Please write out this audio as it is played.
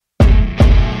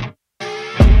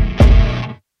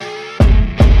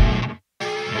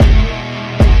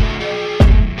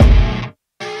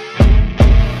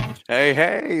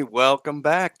Hey, welcome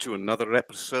back to another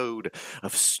episode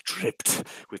of Stripped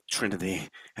with Trinity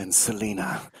and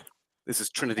Salina. This is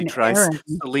Trinity And Tryce, Aaron.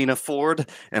 Salina Ford,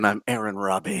 and I'm Aaron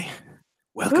Rabe.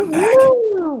 Welcome back.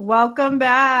 Woo-hoo! Welcome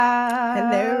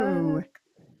back. Hello.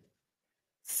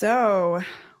 So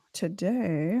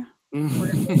today we're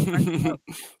some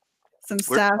We're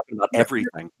stuff. talking about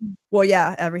everything. Well,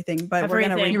 yeah, everything. But we're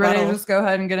gonna You ready to rebuttal. just go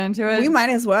ahead and get into it? We might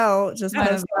as well just Might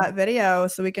post as well. that video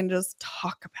so we can just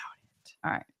talk about it. All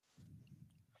right.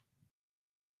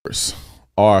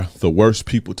 Are the worst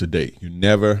people to date. You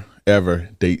never ever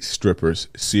date strippers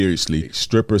seriously.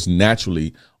 Strippers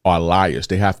naturally are liars.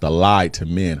 They have to lie to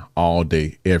men all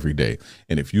day, every day.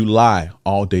 And if you lie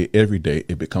all day, every day,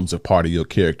 it becomes a part of your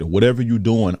character. Whatever you're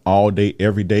doing all day,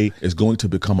 every day is going to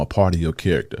become a part of your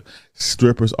character.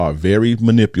 Strippers are very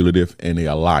manipulative and they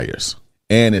are liars.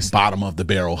 And it's bottom of the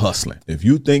barrel hustling. If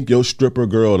you think your stripper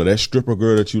girl or that stripper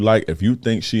girl that you like, if you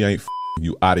think she ain't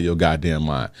you out of your goddamn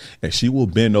mind, and she will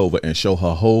bend over and show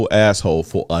her whole asshole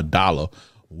for $1.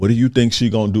 What do you think she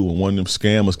gonna do when one of them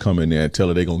scammers come in there and tell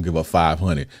her they gonna give her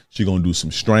 $500? She gonna do some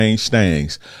strange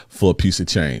things for a piece of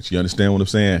change. You understand what I'm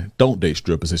saying? Don't date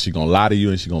strippers, and she gonna lie to you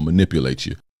and she gonna manipulate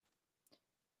you.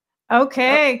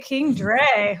 Okay, King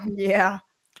Dre. Yeah.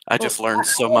 I just learned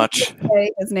so much.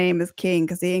 His name is King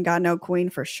because he ain't got no queen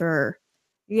for sure.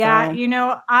 Yeah, So- you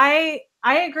know, I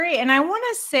agree. And I want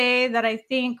to say that I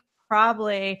think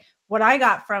probably what I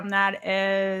got from that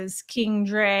is King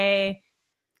Dre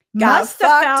Got must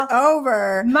have fucked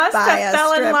over. must by have a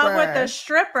fell in love with stripper. the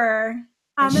stripper.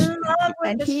 I'm in love with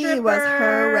And the he stripper. was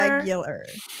her regular.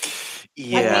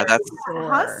 Yeah, that's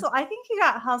Hustle. I think he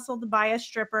got hustled by a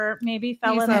stripper. Maybe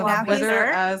fell He's in a love with bitter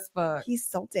her. as fuck. He's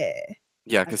salty.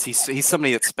 yeah, because he's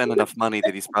somebody that spent enough money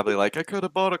that he's probably like, I could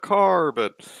have bought a car,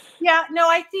 but Yeah, no,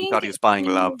 I he think thought he was buying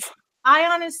love. I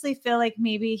honestly feel like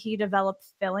maybe he developed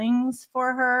feelings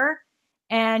for her,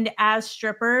 and as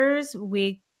strippers,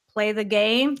 we play the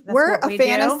game. That's We're what a we do.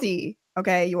 fantasy.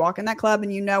 Okay. You walk in that club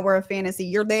and you know we're a fantasy.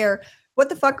 You're there. What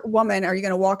the fuck, woman, are you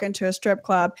going to walk into a strip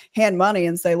club, hand money,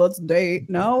 and say, let's date?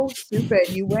 No, stupid.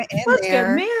 You went in Let's get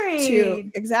there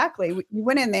married. exactly. You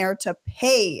went in there to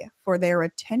pay for their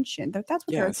attention. That's what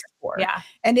they're Yes. there for. Yeah,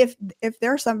 And if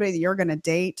there's somebody that you're going to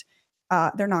date,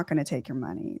 they're not going to take your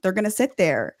money. They're going to sit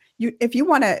there. If you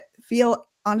want to feel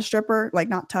on a stripper, like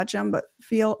not touch them, but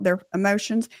feel their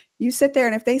emotions, you sit there.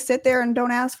 And if they sit there and don't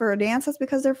ask for a dance, that's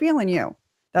because they're feeling you.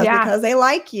 That's Yeah. because they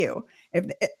like you.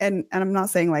 And I'm not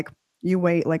saying like you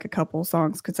wait like a couple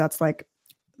songs, because that's like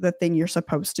the thing you're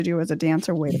supposed to do as a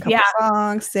dancer. Wait a couple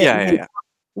songs, sit and Yeah.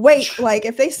 wait. Like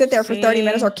if they sit there for 30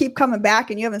 minutes See? or keep coming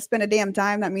back and you haven't spent a damn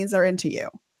time, that means they're into you.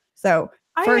 So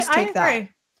first take that. agree.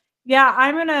 Yeah,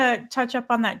 I'm gonna touch up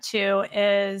on that too.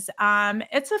 Is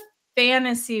it's a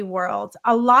fantasy world.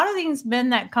 A lot of these men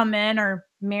that come in are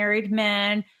married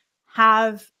men,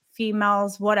 have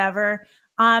females, whatever.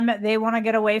 They want to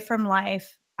get away from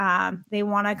life. They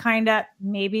want to kind of,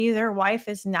 maybe their wife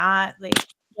is not like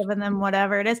giving them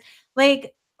whatever it is.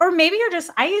 Like, or maybe you're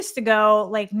just, I used to go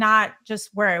like not just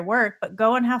where I work, but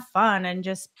go and have fun and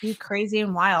just be crazy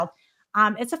and wild.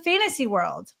 It's a fantasy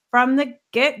world from the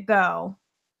get-go.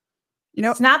 You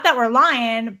know, It's not that we're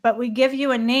lying, but we give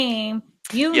you a name.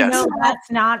 You Yes. know that's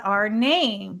not our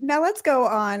name. now let's go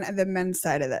on the men's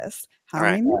side of this. How All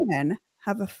right. many men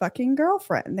have a fucking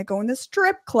girlfriend? They go in the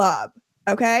strip club.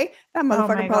 Okay. That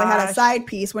motherfucker my probably had a gosh. side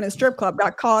piece when his strip club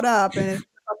got caught up, and his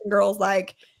fucking girl's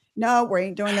like, no, we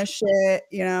ain't doing this shit,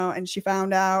 you know, and she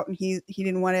found out and he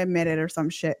didn't want to admit it or some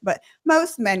shit. But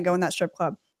most men go in that strip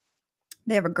club.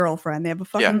 They have a girlfriend, they have a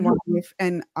fucking wife,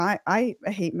 and I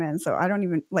hate men, so I don't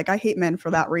even like. I hate men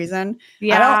for that reason.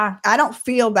 Yeah. I don't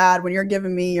feel bad when you're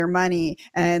giving me your money,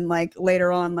 and like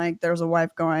later on, like there's a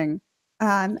wife going,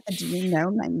 do you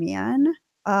know my man?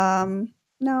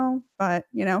 No, but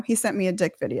you know he sent me a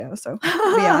dick video, so be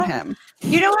on him.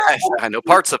 You know what? I know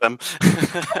parts of him. Kind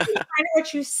of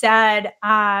what you said.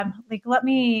 Like let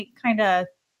me kind of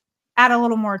add a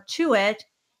little more to it.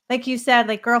 Like you said,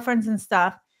 like girlfriends and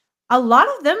stuff. A lot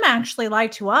of them actually lie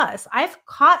to us. I've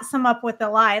caught some up with a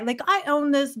lie. Like, I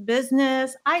own this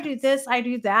business. I do this, I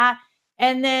do that.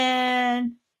 And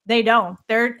then they don't.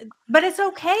 But it's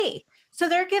okay. So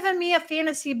they're giving me a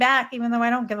fantasy back, even though I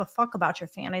don't give a fuck about your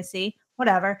fantasy,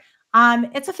 whatever.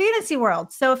 It's a fantasy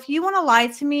world. So if you want to lie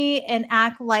to me and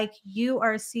act like you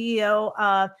are CEO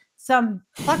of some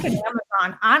fucking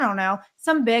Amazon, I don't know,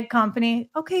 some big company.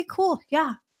 Okay, cool.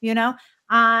 Yeah. You know,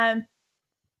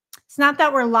 it's not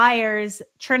that we're liars.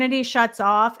 Trinity shuts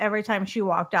off every time she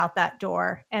walked out that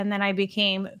door. And then I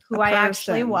became who I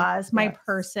actually was, my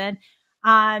person.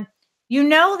 you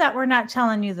know that we're not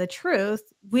telling you the truth.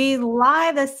 We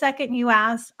lie the second you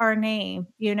ask our name.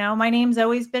 You know, my name's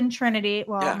always been Trinity.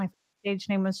 Well, Yeah. my stage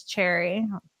name was Cherry.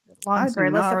 Long I story.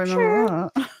 do not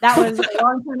remember that. That was a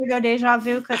long time ago. Deja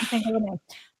vu. Couldn't think of a name.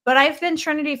 But I've been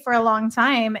Trinity for a long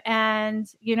time. And,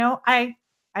 you know, I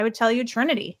would tell you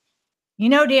Trinity. You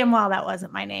know damn well that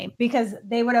wasn't my name because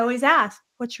they would always ask,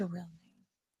 what's your real name?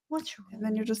 What's your real And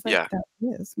then you're name? just like, Yeah.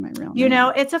 that is my real name. You know,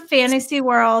 it's a fantasy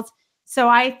world. So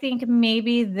I think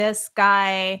maybe this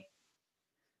guy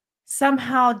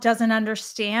somehow doesn't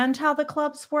understand how the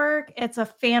clubs work. It's a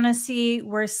fantasy.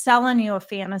 We're selling you a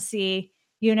fantasy.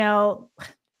 You know,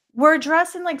 we're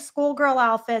dressed in like schoolgirl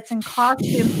outfits and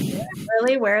costumes. You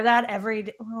really wear that every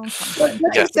day. Well,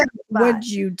 sometimes, Yeah. Would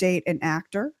you date an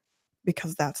actor?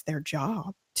 Because that's their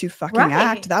job to fucking Right.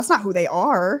 act. That's not who they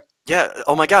are. Yeah.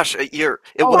 Oh my gosh. Oh,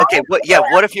 Okay.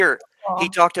 What if you're? He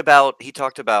talked about,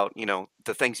 you know,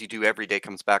 the things you do every day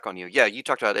comes back on you. Yeah. You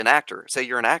talked about an actor. Say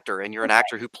you're an actor and you're an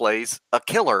actor who plays a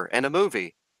killer in a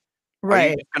movie. Are you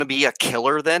Right. going to be a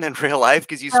killer then in real life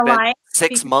because you Real spent life, 6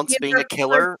 because months you being a were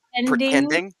killer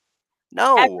pretending?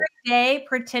 No. every day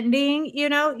pretending, you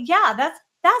know, yeah, that's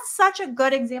such a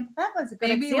good example. That was a good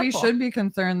Maybe example. we should be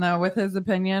concerned though with his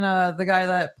opinion. The guy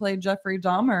that played Jeffrey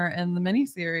Dahmer in the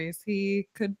miniseries, he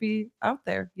could be out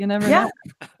there. You never know.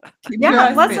 Keep your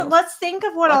Yeah, eyes peeled. let's think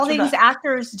of what Watch all your these back.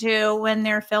 actors do when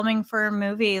they're filming for a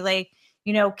movie, like,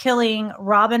 you know, killing,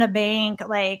 robbing a bank,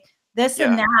 like this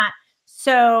and Yeah. that.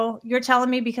 So you're telling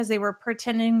me because they were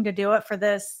pretending to do it for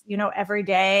this, you know, every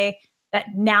day, that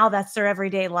now that's their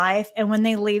everyday life. And when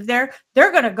they leave there,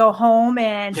 they're going to go home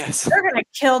and Yes. they're going to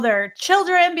kill their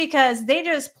children because they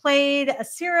just played a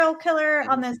serial killer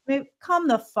on this movie. Come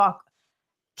the fuck.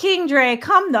 King Dre,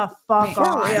 come the fuck For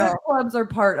on. real. Strip clubs are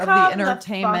part of Come the the fuck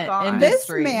entertainment on. This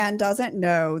industry. man doesn't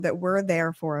know that we're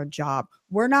there for a job.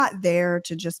 We're not there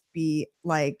to just be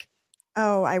like,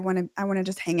 oh, I want to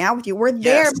just hang out with you. We're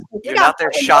there. Yes. because we You're got not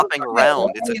there fucking shopping bills to pay. around.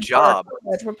 We're It's a paying for job. our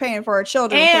college, we're paying for our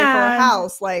children. We're paying for a And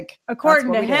house. Like,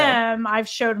 according that's to what we do. him, I've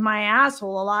showed my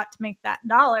asshole a lot to make that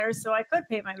dollars, so I could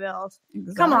pay my bills.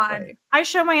 Come on. Exactly. I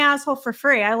show my asshole for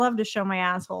free. I love to show my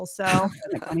asshole. So,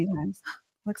 Like 20 times.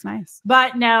 Looks nice.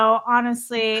 but no,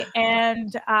 honestly,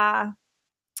 and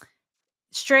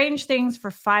strange things for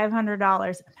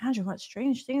 $500. Imagine what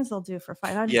strange things they'll do for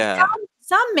 $500. Yeah.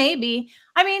 Some maybe.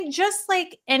 I mean, just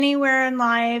like anywhere in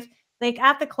life, like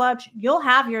at the club, you'll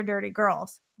have your dirty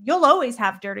girls. You'll always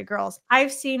have dirty girls.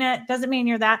 I've seen it. Doesn't mean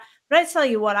you're that. But I tell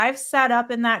you what, I've sat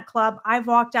up in that club. I've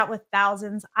walked out with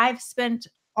thousands. I've spent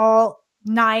all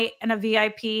night in a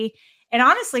VIP. And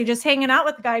honestly, just hanging out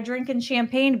with the guy, drinking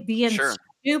champagne, being Sure.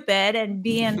 stupid and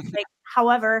being like,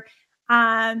 however,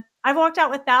 I've walked out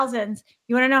with thousands.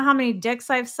 You want to know how many dicks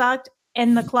I've sucked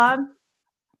in the club?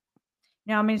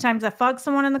 You know how many times I fucked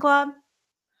someone in the club?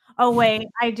 Oh wait,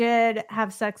 I did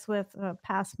have sex with a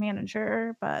past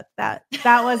manager, but that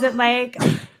wasn't like.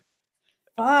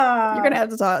 You're gonna have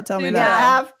to tell me Dude,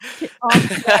 that.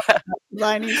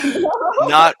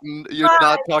 You're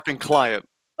not talking client.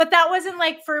 But that wasn't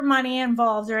like for money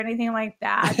involved or anything like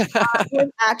that. Was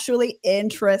actually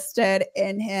interested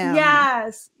in him.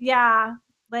 Yes, yeah.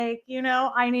 Like, you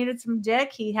know, I needed some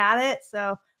dick. He had it,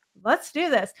 so let's do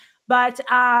this. But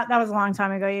that was a long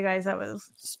time ago, you guys. That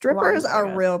was Strippers long are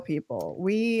ago. real people.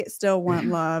 We still want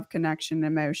love, connection,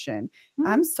 emotion.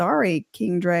 I'm sorry,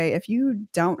 King Dre, if you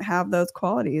don't have those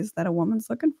qualities that a woman's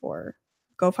looking for,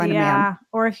 go find a man.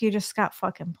 Or if you just got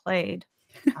fucking played.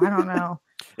 I don't know.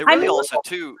 It really mean- also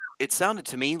too. It sounded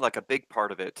to me like a big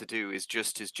part of it to do is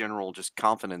just his general, just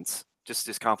confidence, just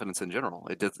his confidence in general.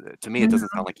 It does to me. It doesn't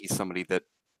sound like he's somebody that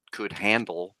could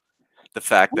handle the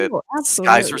fact that Oh, guys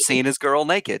absolutely. were seeing his girl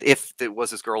naked, if it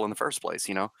was his girl in the first place,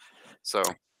 you know. So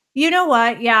You know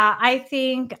what? Yeah, I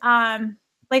think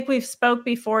like we've spoke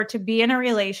before, to be in a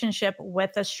relationship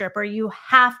with a stripper, you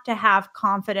have to have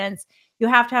confidence. You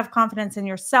have to have confidence in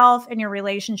yourself, in your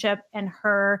relationship, and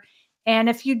her. And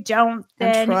if you don't,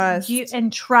 then you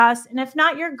trust. And if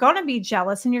not, you're gonna be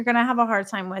jealous and you're gonna have a hard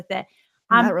time with it.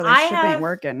 That relationship ain't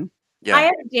working. yeah, I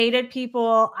have dated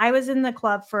people. I was in the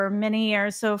club for many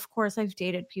years, so of course I've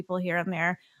dated people here and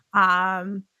there.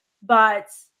 But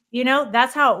you know,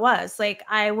 that's how it was. Like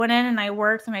I went in and I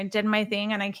worked and I did my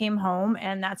thing and I came home,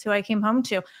 and that's who I came home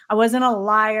to. I wasn't a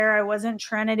liar. I wasn't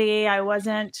Trinity. I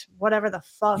wasn't whatever the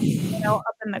fuck, you know,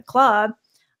 up in the club.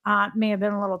 May have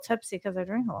been a little tipsy because I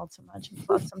drink a little too much in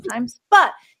clubs sometimes.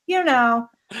 But you know,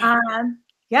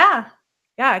 yeah,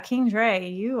 King Dre,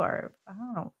 you are, I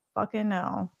don't fucking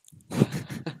know.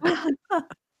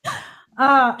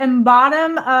 And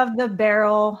bottom of the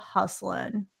barrel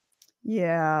hustling.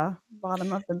 Yeah,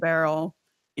 bottom of the barrel.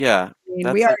 Yeah. I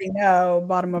mean, we already know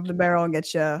bottom of the barrel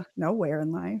gets you nowhere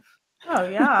in life. Oh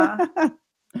yeah.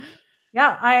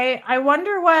 Yeah. I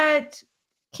wonder what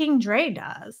King Dre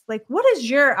does. Like, what is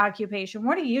your occupation?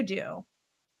 What do you do?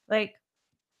 Like,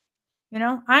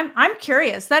 I'm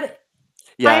curious.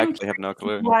 Yeah, I I'm actually have no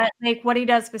clue. what he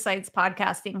does besides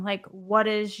podcasting. Like, what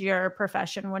is your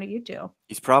profession? What do you do?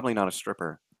 He's probably not a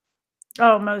stripper.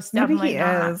 Oh, most Maybe definitely he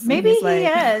not. is. Maybe He's he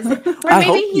like- is. Or I maybe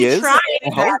hope he is. tried. I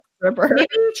hope Maybe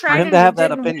he tried for him and to have it that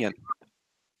didn't work. opinion.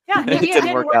 Yeah, maybe It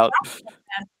didn't work out.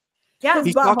 Yeah,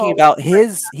 He's talking about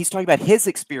his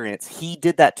experience. He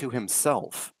did that to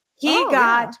himself. he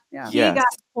got Yes. a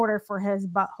quarter for his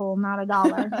butthole, not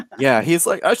 $1. Yeah, he's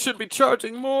like, I should be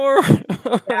charging more.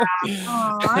 Oh,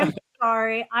 I'm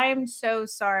sorry. I'm so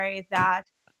sorry that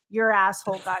your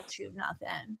asshole got you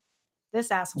nothing.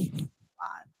 This asshole got a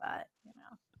lot, but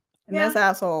And this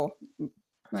asshole.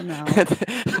 I know.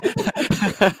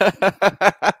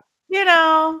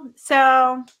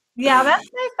 So yeah, that's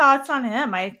my thoughts on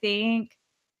him. I think,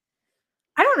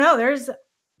 I don't know.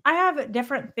 I have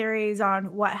different theories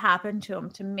on what happened to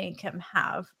him to make him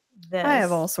have this. I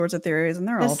have all sorts of theories, and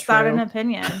they're all this thought and true.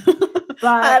 opinion.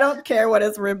 But I don't care what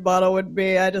his rebuttal would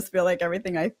be. I just feel like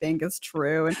everything I think is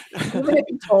true. And even if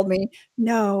he told me,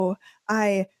 no,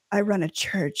 I run a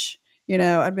church,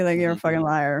 I'd be like, you're a fucking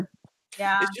liar.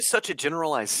 Yeah. It's just such a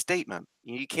generalized statement.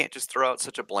 You can't just throw out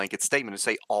such a blanket statement and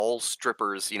say all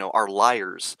strippers, are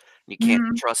liars. You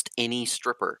can't trust any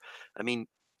stripper. I mean,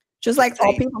 just like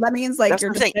all people. That means like that's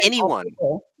you're what I'm saying. Anyone.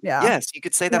 Yeah. Yes, you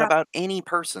could say that about any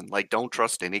person. Like, don't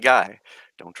trust any guy.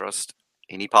 Don't trust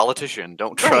any politician.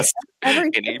 Don't trust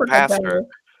any pastor.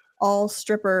 All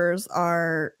strippers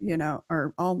are,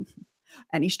 or all.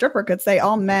 Any stripper could say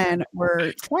all men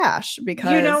were trash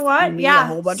because you know what? A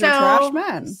whole bunch of trash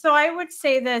men. So I would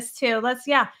say this too.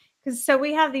 Because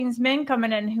we have these men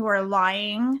coming in who are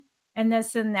lying and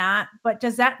this and that. But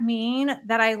does that mean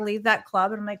that I leave that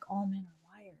club and I'm like, all men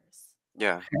are liars?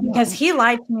 Yeah. Because he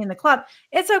lied to me in the club.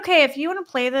 It's okay if you want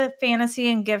to play the fantasy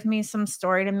and give me some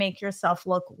story to make yourself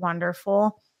look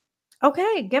wonderful.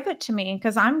 Okay, give it to me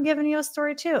because I'm giving you a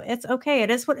story too. It's okay.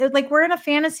 It is we're in a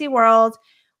fantasy world.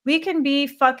 We can be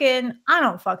fucking, I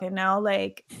don't fucking know,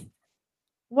 like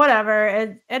whatever.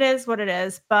 It is what it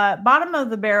is. But bottom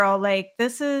of the barrel, like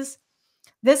this is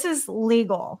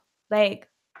legal. Like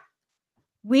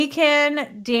we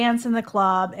can dance in the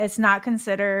club. It's not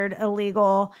considered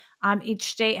illegal. Each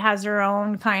state has their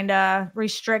own kind of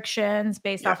restrictions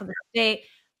based off of the state,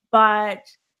 but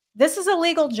this is a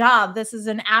legal job. This is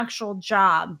an actual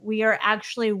job. We are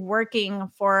actually working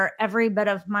for every bit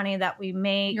of money that we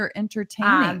make. You're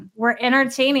entertaining. We're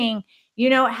entertaining.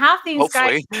 Half these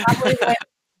guys probably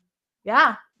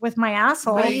with my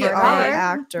asshole. We are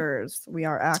actors. We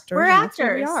are actors. We're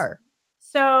actors. We are.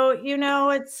 So,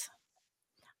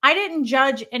 I didn't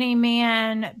judge any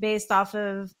man based off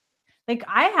of,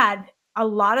 I had a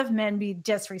lot of men be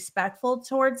disrespectful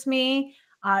towards me,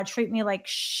 treat me like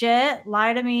shit,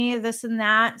 lie to me, this and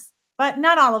that. But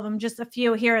not all of them, just a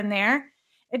few here and there.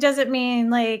 It doesn't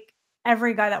mean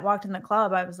every guy that walked in the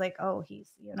club, I was like, oh, he's,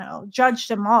 judged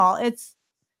them all.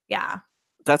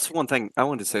 That's one thing I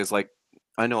wanted to say is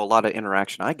I know a lot of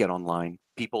interaction I get online.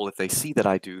 People, if they see that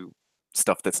I do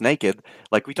stuff that's naked,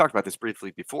 like we talked about this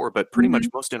briefly before, but pretty much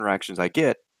most interactions I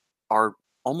get are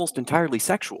almost entirely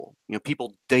sexual.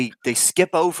 People they skip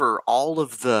over all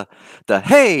of the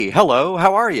hey, hello,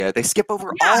 how are you? They skip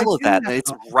over all of that, and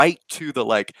it's right to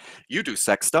the you do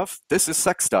sex stuff. This is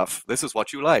sex stuff. This is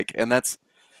what you like, and that's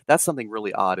something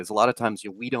really odd. Is a lot of times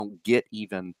we don't get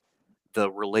even the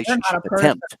relationship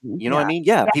attempt. You know what I mean?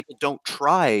 Yeah, people don't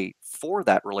try for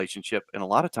that relationship, and a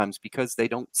lot of times because they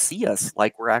don't see us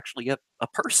like we're actually a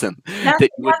person that you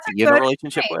would be in a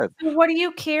relationship with. What do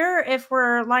you care if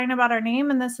we're lying about our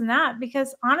name and this and that?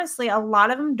 Because honestly, a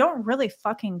lot of them don't really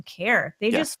fucking care.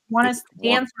 They just want us to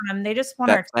dance on them. They just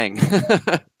want our thing.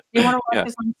 They want to watch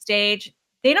us on stage.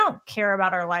 They don't care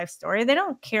about our life story. They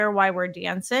don't care why we're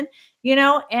dancing,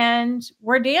 and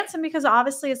we're dancing because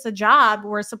obviously it's a job.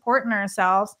 We're supporting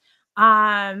ourselves.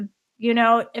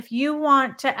 If you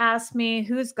want to ask me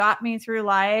who's got me through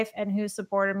life and who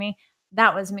supported me,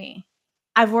 that was me.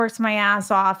 I've worked my ass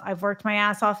off. I've worked my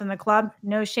ass off in the club.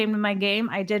 No shame in my game.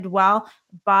 I did well,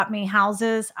 bought me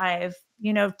houses. I've,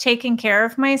 taken care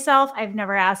of myself. I've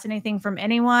never asked anything from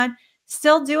anyone.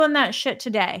 Still doing that shit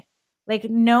today.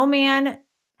 No man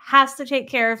has to take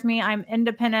care of me. I'm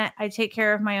independent. I take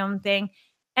care of my own thing.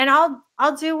 And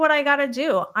I'll do what I got to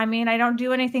do. I mean, I don't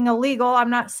do anything illegal. I'm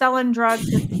not selling drugs.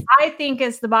 I think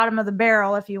is the bottom of the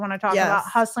barrel. If you want to talk about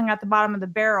hustling at the bottom of the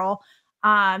barrel,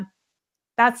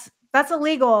 that's That's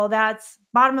illegal. That's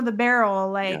bottom of the barrel.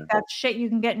 Like Yeah. that's shit you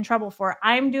can get in trouble for.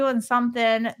 I'm doing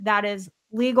something that is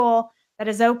legal, that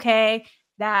is okay,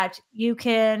 that you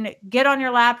can get on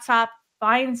your laptop,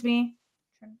 finds me.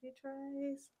 Trinity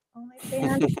Tryce,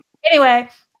 OnlyFans. Anyway,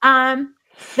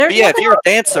 there's Yeah, if nothing you're a else-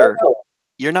 dancer,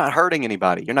 you're not hurting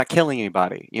anybody. You're not killing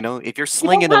anybody. You know, if you're You don't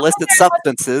slinging have to illicit care what-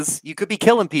 substances, you could be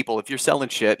killing people if you're selling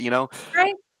shit, you know?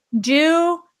 right?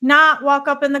 Do not walk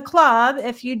up in the club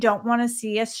if you don't want to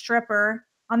see a stripper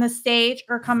on the stage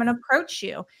or come and approach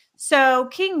you. So,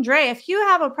 King Dre, if you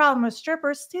have a problem with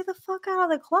strippers, stay the fuck out of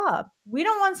the club. We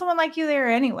don't want someone like you there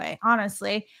anyway,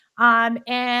 honestly. And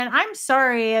I'm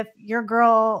sorry if your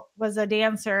girl was a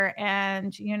dancer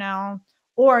and, you know,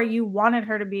 or you wanted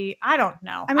her to be, I don't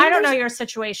know. I mean, I don't know there's- your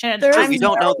situation. There's True, we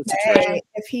don't know the situation. way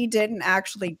if he didn't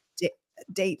actually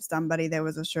date somebody that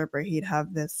was a stripper, he'd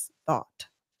have this thought.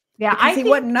 Yeah, Because he think,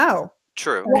 wouldn't know.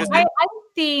 True. well, 'Cause I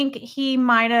think he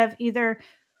might have either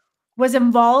was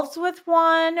involved with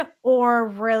one or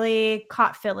really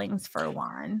caught feelings for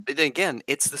one. then again,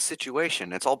 it's the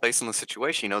situation. It's all based on the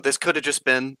situation. You know, this could have just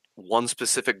been one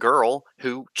specific girl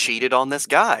who cheated on this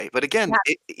guy. But again,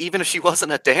 even if she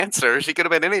wasn't a dancer, she could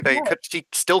have been anything. She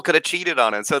still could have cheated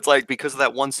on it. So it's like because of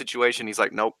that one situation, he's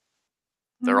like, nope,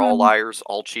 they're all Mhm. liars,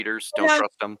 all cheaters. Don't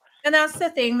trust them. And that's the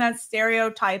thing, that's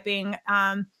stereotyping.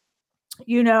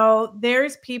 You know,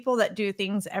 there's people that do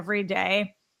things every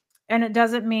day, and it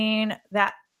doesn't mean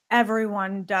that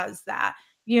everyone does that.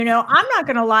 You know, I'm not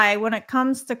going to lie, when it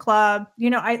comes to club, you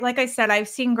know, like I said, I've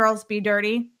seen girls be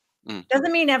dirty.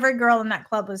 Doesn't mean every girl in that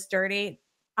club was dirty.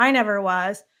 I never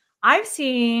was. I've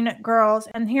seen girls,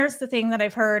 and here's the thing that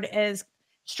I've heard is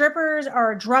strippers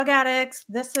are drug addicts,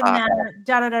 this and that,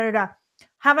 da da da da da.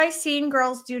 Have I seen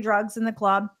girls do drugs in the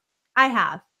club? I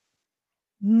have.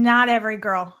 Not every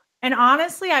girl. And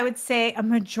honestly, I would say a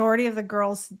majority of the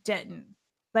girls didn't.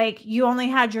 Like you only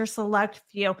had your select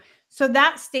few. So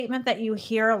that statement that you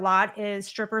hear a lot is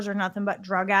strippers are nothing but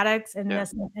drug addicts and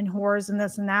this and whores and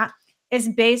this and that is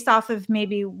based off of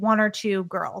maybe one or two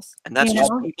girls. And that's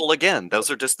just people again. Those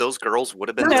are just those girls would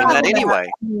have been doing that anyway.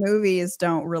 Movies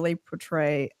don't really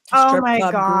portray Oh strip my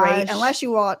club great gosh. unless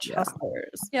you watch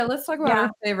Hustlers. Yeah, let's talk about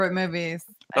our favorite movies.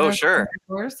 I Oh, know sure. Of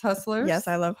course, Hustlers. Yes,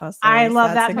 I love Hustlers. I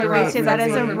love That's that a movie great too. That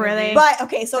is a movie. really But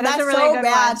okay, so that is that's a really so good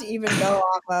bad one. to even go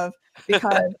off of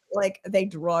because like they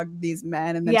drug these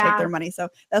men and then take Yeah. their money. So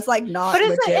that's like not But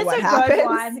legit it's what a happens. good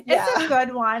one. Yeah, It's a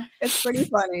good one. it's pretty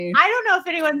funny. I don't know if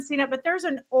anyone's seen it, but there's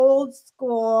an old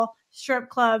school strip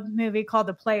club movie called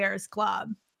The Players Club.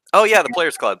 Oh yeah, the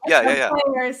Players Club. Yeah, The yeah, yeah.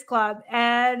 Players Club,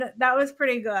 and that was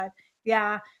pretty good.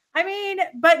 Yeah, I mean,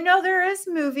 but no, there is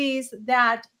movies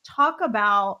that talk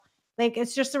about like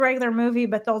it's just a regular movie,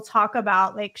 but they'll talk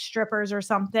about like strippers or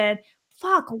something.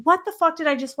 Fuck, what the fuck did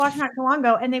I just watch not too long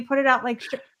ago? And they put it out like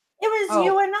it was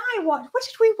you and I watched. What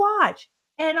did we watch?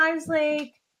 And I was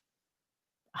like,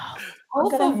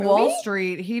 Wolf of Wall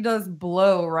Street. He does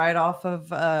blow right off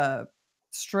of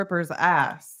stripper's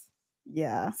ass.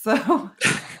 Yeah. So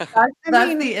I that's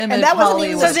mean, the image and that wasn't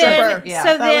even Hollywood. a stripper. Yeah.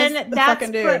 So That was then the that's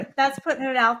fucking dude. that's putting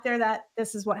it out there that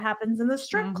this is what happens in the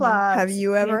strip Mhm. club. Have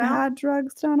you ever know? had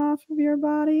drugs done off of your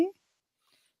body?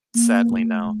 Sadly,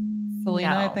 no. Selena,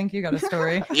 I No. think you got a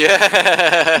story.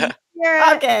 Yeah.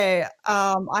 Yeah. Okay.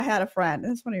 I had a friend.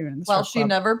 This wasn't even in the Well, strip she club.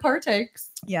 never partakes.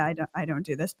 Yeah, I don't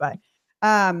do this, but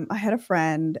I had a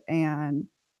friend and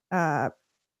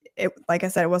it like I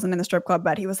said, it wasn't in the strip club,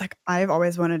 but he was like, I've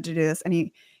always wanted to do this,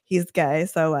 and he's gay,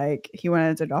 so like he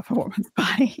wanted to do it off a woman's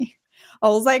body. I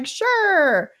was like,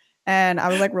 sure. And I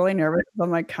was like really nervous because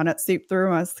I'm like, can it seep through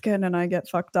my skin and I get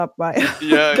fucked up by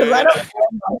Yeah, because yeah, I don't know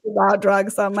much about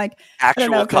drugs. So I'm like,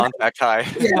 Actual if it- contact high.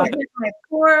 yeah, My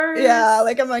pores. yeah,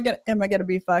 like am I gonna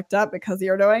be fucked up because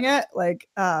you're doing it? Like,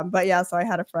 but yeah, so I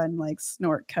had a friend like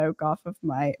snort coke off of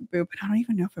my boob, and I don't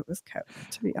even know if it was coke,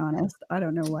 to be honest. I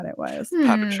don't know what it was,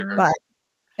 Type of sugar. but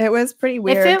it was pretty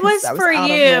weird. If it 'cause was that for out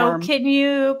of you, norm. can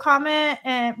you comment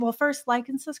and well, first like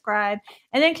and subscribe,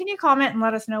 and then can you comment and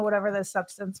let us know whatever the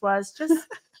substance was? Just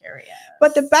curious.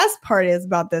 But the best part is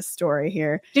about this story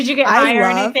here. Did you get I high or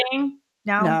love- anything?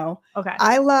 No. No, Okay.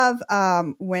 I love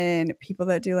when people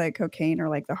that do like cocaine or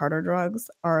like the harder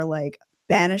drugs are like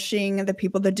banishing the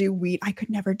people that do weed. I could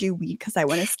never do weed because I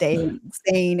want to stay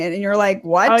sane. And you're like,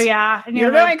 what? Oh yeah. And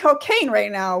You're like, doing cocaine right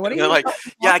now. What are They're you like,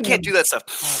 fucking yeah, I talking can't do that stuff.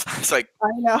 It's like,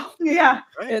 about?" I know. yeah.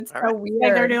 right, It's all so right. weird.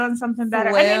 Like they're doing something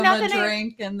better. Slam I mean, a nothing.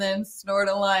 drink and then snort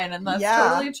a line, and that's Yeah.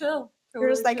 totally chill. You're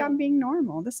just Totally like, chill. I'm being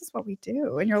normal. This is what we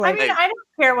do. And you're I like, mean, I don't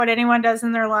care what anyone does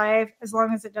in their life as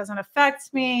long as it doesn't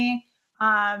affect me.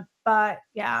 But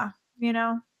yeah, you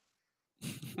know.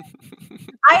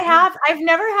 I've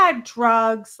never had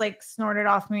drugs like snorted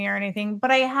off me or anything,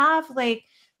 but I have like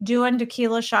doing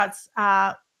tequila shots,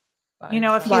 a few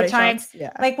Body times. shots,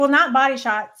 yeah. Like, well, not body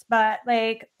shots, but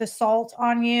like the salt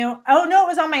on you. Oh no, it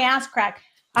was on my ass crack.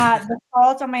 The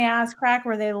salt on my ass crack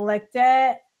where they licked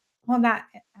it. Well, not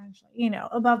actually,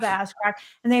 above the ass crack,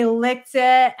 and they licked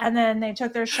it, and then they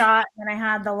took their shot, and I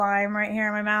had the lime right here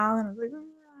in my mouth, and I was like,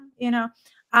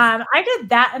 I did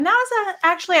that, and that was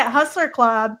actually at Hustler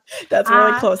Club. That's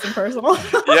really close and personal.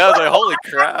 Yeah, I was like, holy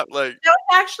crap! Like, that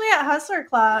was actually at Hustler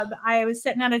Club. I was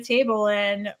sitting at a table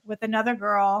and with another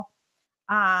girl.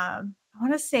 I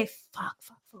want to say,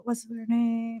 what was her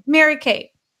name? Mary Kate.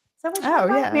 Is that what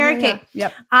she was? Mary Kate.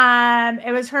 Yep.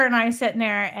 It was her and I sitting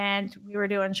there, and we were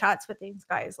doing shots with these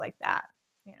guys like that.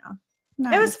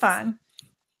 Nice. It was fun.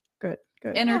 Good.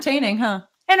 Entertaining, huh?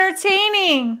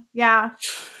 Entertaining. Yeah.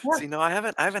 See, no, I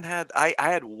haven't had. I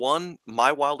had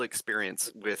my wild experience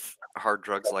with hard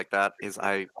drugs like that is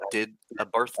I did a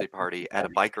birthday party at a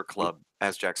biker club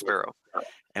as Jack Sparrow,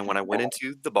 and when I went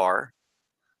into the bar,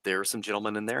 there were some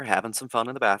gentlemen in there having some fun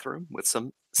in the bathroom with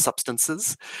some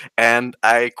substances. And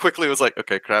I quickly was like,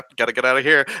 okay, crap, gotta get out of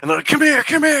here. And they're like, come here.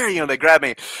 They grabbed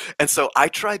me. And so I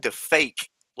tried to fake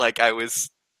like I was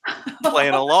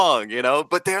playing along,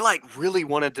 but they're like really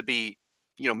wanted to be,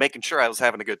 making sure I was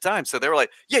having a good time. So they were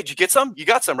like, yeah, did you get some? You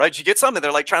got some, right? Did you get some? And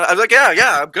they're like I was like,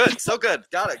 yeah, I'm good. So good.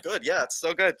 Got it. Good. Yeah, it's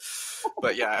so good.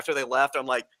 But yeah, after they left, I'm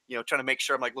like, trying to make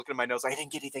sure I'm like looking at my nose. I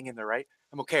didn't get anything in there, right?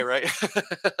 I'm okay, right?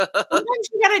 Sometimes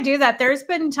you got to do that. There's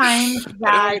been times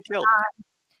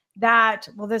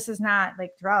well, this is not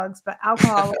like drugs, but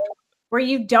alcohol, where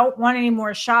you don't want any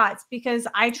more shots because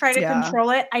I try to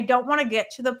control it. I don't want to get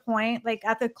to the point, like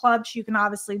at the clubs, you can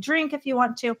obviously drink if you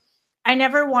want to. I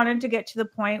never wanted to get to the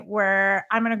point where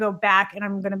I'm going to go back and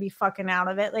I'm going to be fucking out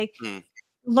of it. Like,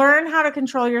 learn how to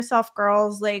control yourself,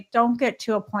 girls. Like, don't get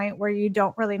to a point where you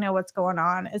don't really know what's going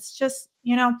on. It's just,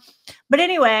 but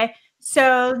anyway,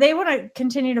 so they want to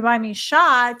continue to buy me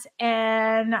shots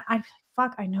and I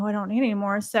know I don't need any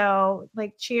more. So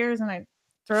like, cheers. And I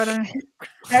throw it underneath.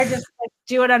 I just like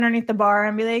do it underneath the bar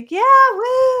and be like, yeah,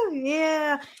 woo,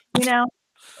 yeah.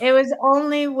 It was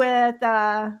only with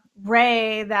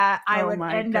Ray that I would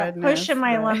end up pushing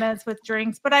my limits with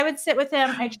drinks, but I would sit with him.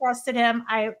 I trusted him.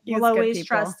 I will always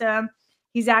trust him.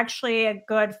 He's actually a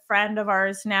good friend of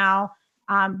ours now,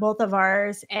 both of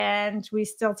ours, and we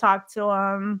still talk to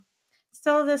him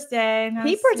still this day.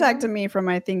 He protected me from,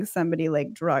 I think somebody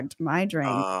like drugged my drink.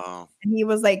 And he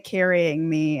was like carrying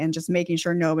me and just making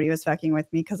sure nobody was fucking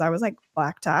with me because I was like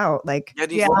blacked out. Like, it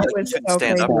was so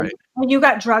stand up right. You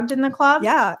got drugged in the club?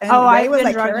 Yeah. And I was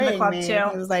like drugged in the club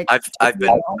too. He was like, I've been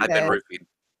roofied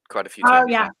quite a few times.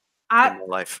 Oh yeah, in my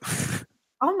life.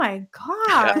 Oh my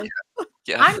god.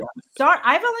 Yeah. I'm sorry.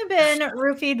 I've only been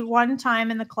roofied one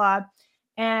time in the club,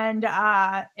 and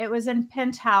it was in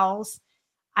Penthouse.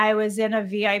 I was in a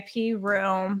VIP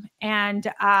room, and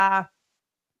I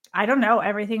don't know,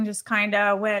 everything just kind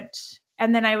of went.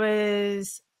 And then I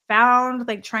was found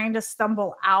like trying to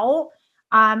stumble out.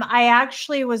 I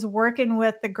actually was working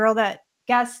with the girl that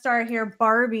guest star here,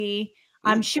 Barbie.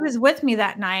 She was with me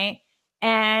that night,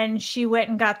 and she went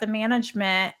and got the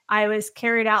management. I was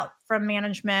carried out from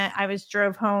management. I was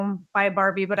drove home by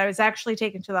Barbie, but I was actually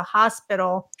taken to the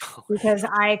hospital because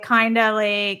I kind of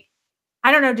like,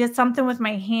 I don't know, did something with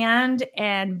my hand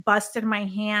and busted my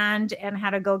hand and had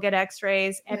to go get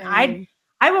x-rays. And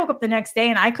I woke up the next day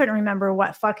and I couldn't remember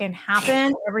what fucking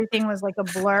happened. Everything was like a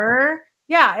blur.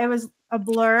 Yeah, it was a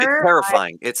blur. It's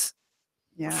terrifying.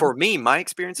 For me, my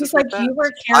experiences like that, you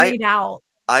were carried out.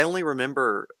 I only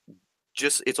remember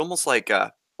it's almost like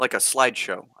a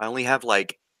slideshow. I only have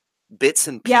like bits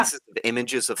and pieces of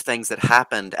images of things that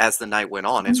happened as the night went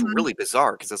on. It's really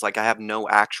bizarre because it's like I have no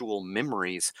actual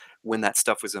memories when that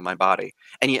stuff was in my body.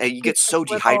 And you get so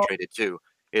dehydrated too.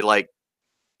 It like,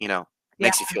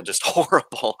 makes you feel just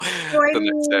horrible the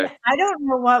next day. I don't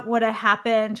know what would have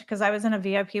happened because I was in a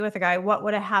VIP with a guy. What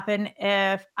would have happened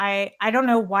if I don't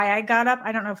know why I got up.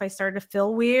 I don't know if I started to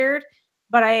feel weird,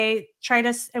 but I tried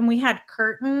to, and we had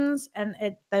curtains and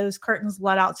those curtains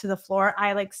led out to the floor.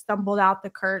 I like stumbled out the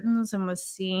curtains and was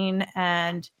seen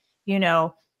and,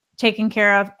 taken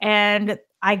care of. And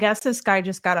I guess this guy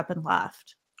just got up and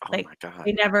left. Oh my God.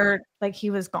 He never, he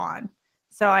was gone.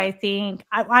 So I think,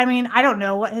 I mean, I don't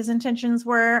know what his intentions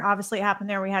were. Obviously it happened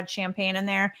there. We had champagne in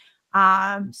there.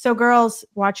 So girls,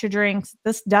 watch your drinks.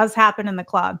 This does happen in the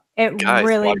club. Guys,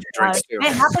 really does.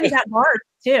 It happens at bars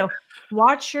too.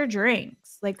 Watch your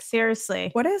drinks. Like seriously.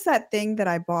 What is that thing that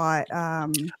I bought?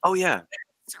 Oh yeah.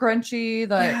 Scrunchie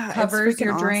that covers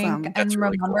your drink. Awesome. And That's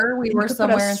really remember, cool. we were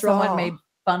somewhere and someone made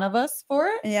fun of us for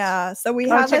it. Yeah. So we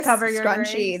Oh, have to this cover your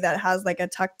scrunchie drinks? that has like a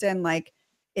tucked in, like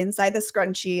inside the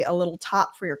scrunchie, a little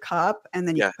top for your cup, and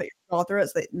then you Yeah. put your straw through it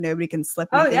so that nobody can slip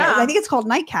Oh, anything. yeah. I think it's called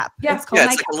nightcap. Yeah. It's called Yeah,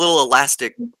 it's like nightcap. a little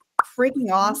elastic.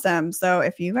 Freaking awesome. So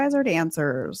if you guys are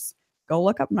dancers, go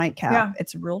look up Nightcap. Yeah.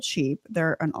 It's real cheap.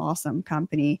 They're an awesome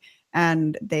company,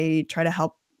 and they try to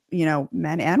help, you know,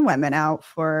 men and women out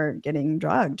for getting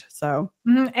drugged. So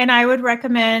Mhm. And I would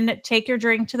recommend take your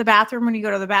drink to the bathroom when you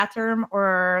go to the bathroom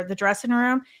or the dressing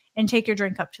room, and take your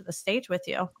drink up to the stage with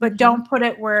you. But don't put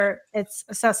it where it's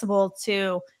accessible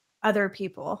to other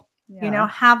people. yeah. You know,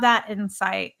 have that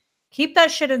insight. Keep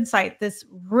that shit in sight. This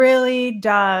really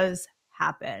does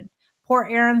happen. Poor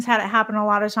Aaron's had it happen a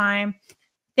lot of time.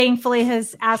 Thankfully,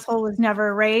 his asshole was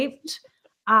never raped.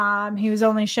 He was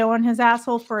only showing his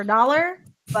asshole for $1,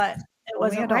 but it Only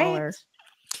wasn't $1. raped.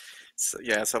 So,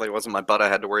 yeah, sadly, it wasn't my butt I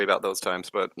had to worry about those times,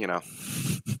 but you know,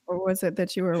 What was it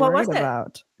that you were What was worried it?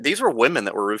 about? these were women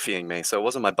that were roofing me, so it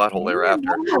wasn't my butthole they were after.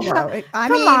 I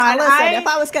Come mean, on, listen, if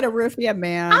I was gonna roofie a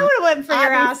man, I would have went for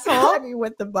your asshole. I'd be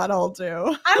with the butthole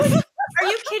too. Are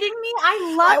you kidding me? I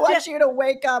I love want to. you to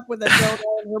wake up with a dildo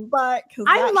in your butt.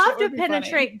 I love to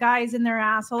penetrate guys in their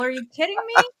asshole. Are you kidding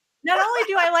me? Not only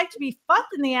do I like to be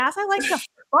fucked in the ass, I like to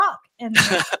fuck in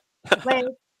the like.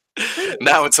 Please.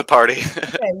 Now it's a party.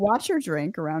 Okay, watch your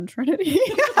drink around Trinity.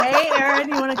 Hey, Aaron,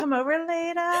 you want to come over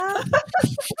later?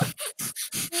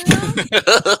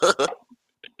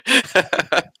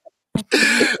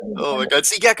 Oh my god!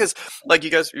 See, yeah, because like you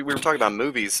guys, we were talking about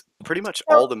movies. Pretty much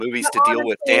all the movies to deal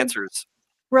with honestly- dancers.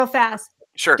 Real fast.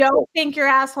 Sure. Don't think your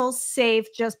asshole's safe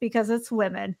just because it's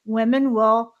women. Women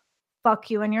will fuck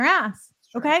you in your ass.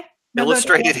 Okay?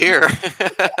 Illustrated here.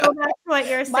 So that's what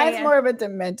you're saying. Mine's more of a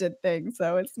demented thing,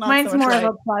 so it's not. Mine's so much more like,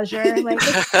 of a pleasure.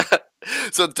 Like,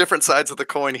 So different sides of the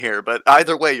coin here, but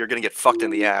either way, you're gonna get fucked in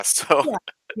the ass. So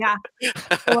yeah.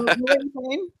 Well, you know what I'm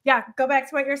saying? Yeah. Go back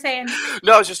to what you're saying.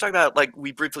 no, I was just talking about like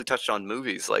we briefly touched on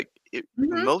movies. Like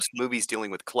Mhm. most movies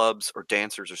dealing with clubs or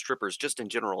dancers or strippers, just in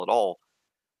general at all,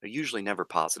 are usually never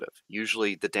positive.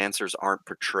 Usually the dancers aren't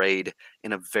portrayed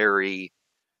in a very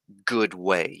good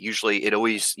way. Usually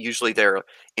they're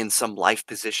in some life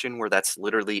position where that's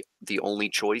literally the only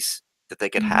choice that they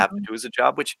could have to Mhm. do as a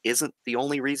job, which isn't the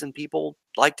only reason people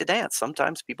like to dance.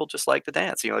 Sometimes people just like to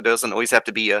dance. You know, it doesn't always have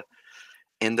to be a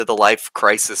end of the life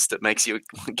crisis that makes you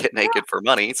get naked for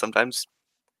money. Sometimes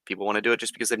people want to do it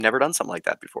just because they've never done something like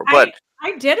that before. But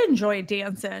I did enjoy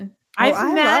dancing. I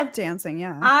met love dancing.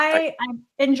 Yeah. I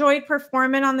enjoyed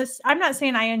performing on this. I'm not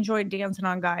saying I enjoyed dancing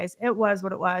on guys. It was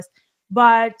what it was.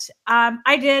 But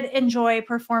I did enjoy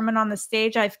performing on the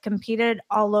stage. I've competed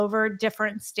all over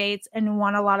different states and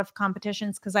won a lot of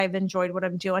competitions because I've enjoyed what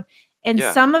I'm doing. And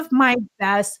Yeah. some of my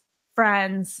best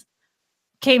friends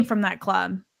came from that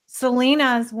club.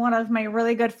 Selena is one of my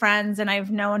really good friends, and I've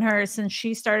known her since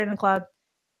she started in the club.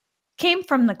 Came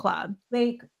from the club.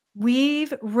 Like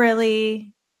we've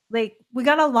really we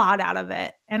got a lot out of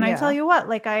it. And I tell Yeah. you what,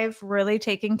 like I've really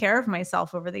taken care of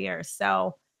myself over the years.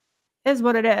 So it is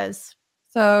what it is.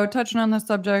 So, touching on the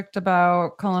subject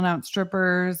about calling out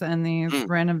strippers and these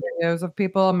random videos of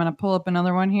people, I'm going to pull up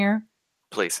another one here.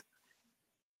 please.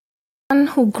 Someone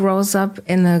who grows up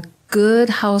in a good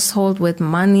household with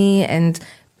money and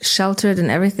sheltered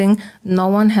and everything, no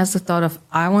one has the thought of,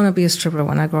 I want to be a stripper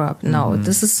when I grow up. No,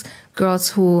 this is girls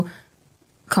who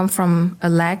come from a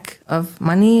lack of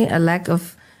money, a lack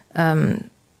of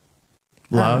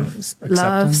love,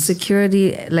 love,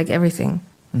 security, like everything.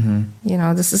 You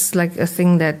know, this is like a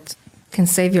thing that can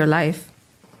save your life.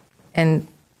 And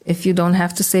if you don't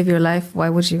have to save your life, why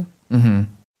would you?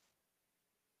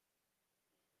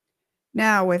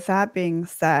 Now, with that being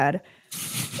said,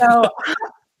 so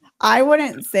I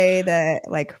wouldn't say that,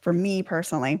 like, for me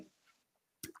personally,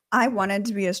 I wanted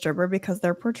to be a stripper because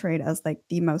they're portrayed as like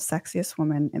the most sexiest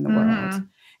woman in the world.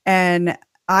 And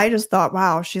I just thought,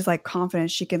 wow, she's like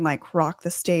confident. She can like rock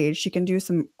the stage. She can do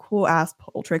some cool ass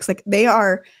pole tricks. Like they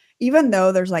are, even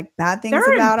though there's like bad things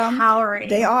They're about them, empowering.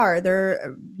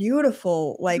 they're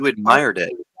beautiful. Like You admired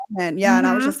it. and yeah, and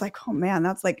I was just like, oh man,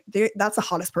 that's like that's the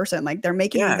hottest person. Like they're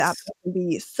making that Yes. person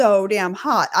be so damn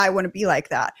hot. I want to be like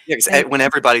that. Yeah, 'cause And- when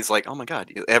everybody's like, "Oh my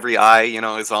god," every eye,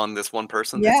 is on this one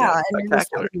person. That's, Yeah, and you're just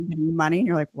spectacular. getting money, and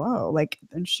you're like, whoa, like,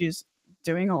 and she's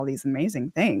doing all these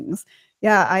amazing things.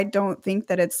 Yeah, I don't think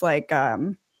that it's like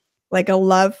a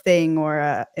love thing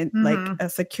or like a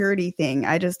security thing.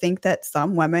 I just think that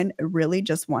some women really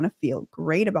just want to feel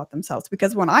great about themselves.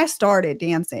 Because when I started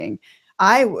dancing,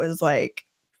 I was like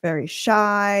very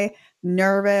shy,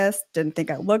 nervous, didn't think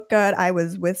I looked good. I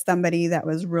was with somebody that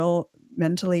was real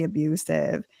mentally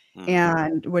abusive.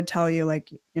 and would tell you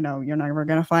like, you know, you're never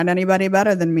going to find anybody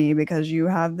better than me because you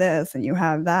have this and you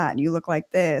have that and you look like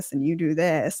this and you do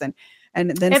this. And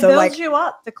then it so builds like you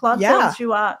up. The club builds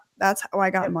you up. That's how I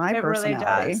got my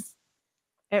personality.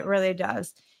 It really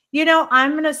does. You know,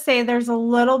 I'm going to say there's a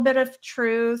little bit of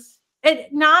truth.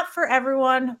 Not for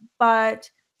everyone, but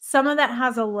some of that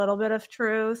has a little bit of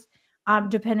truth,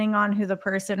 depending on who the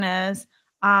person is.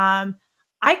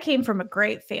 I came from a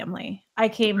great family. I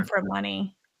came from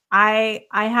money. I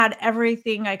had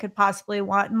everything I could possibly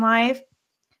want in life.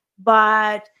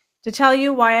 But to tell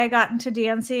you why I got into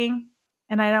dancing,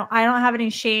 and I don't have any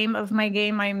shame of my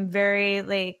game. I'm very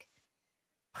like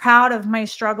proud of my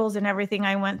struggles and everything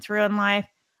I went through in life.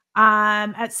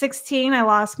 At 16, I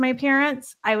lost my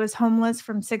parents. I was homeless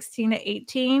from 16 to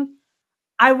 18.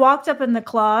 I walked up in the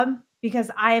club because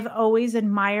I've always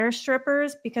admired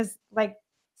strippers because, like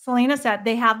Salina said,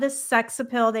 they have this sex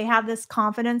appeal. They have this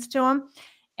confidence to them.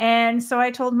 And so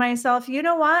I told myself, you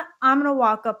know what? I'm going to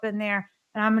walk up in there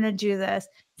and I'm going to do this.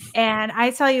 And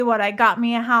I tell you what, I got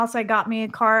me a house. I got me a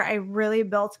car. I really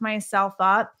built myself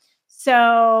up.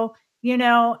 So, you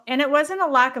know, and it wasn't a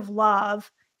lack of love.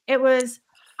 I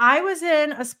was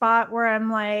in a spot where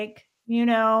I'm like, you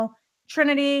know,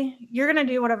 Trinity, you're going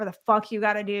to do whatever the fuck you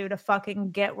got to do to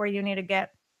fucking get where you need to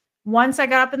get. Once I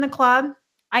got up in the club,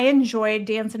 I enjoyed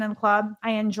dancing in the club.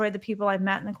 I enjoyed the people I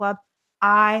met in the club.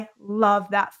 I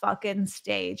love that fucking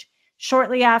stage.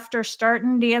 Shortly after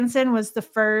starting dancing was the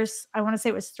first, I want to say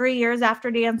it was 3 years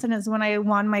after dancing is when I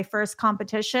won my first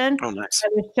competition. Oh, nice. I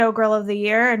was Showgirl of the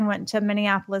Year and went to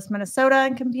Minneapolis, Minnesota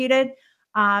and competed.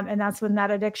 And that's when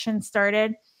that addiction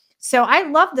started. So I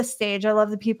love the stage. I love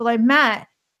the people I met.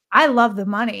 I love the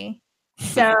money.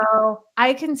 So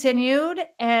I continued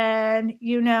and,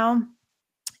 you know,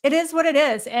 it is what it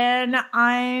is. And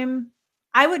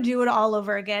I would do it all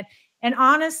over again. And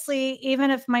honestly, even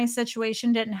if my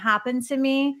situation didn't happen to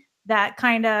me, that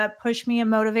kind of pushed me and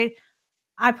motivated,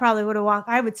 I probably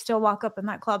I would still walk up in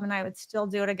that club and I would still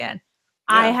do it again.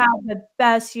 Yeah. I had the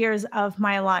best years of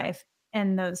my life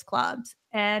in those clubs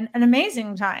and an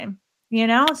amazing time, you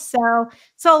know? So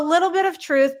a little bit of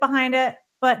truth behind it,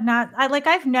 but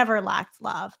I've never lacked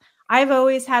love. I've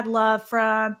always had love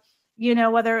from, you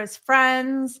know, whether it's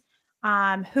friends,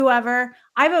 whoever.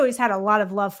 I've always had a lot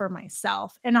of love for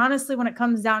myself. And honestly, when it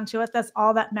comes down to it, that's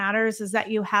all that matters is that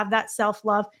you have that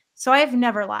self-love. So I've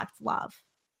never lacked love.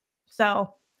 So a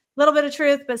little bit of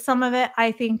truth, but some of it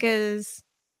I think is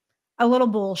a little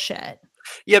bullshit.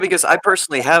 Yeah, because I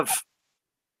personally have,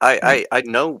 I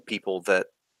know people that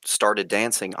started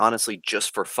dancing honestly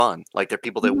just for fun. Like there are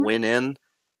people that went in,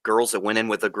 girls that went in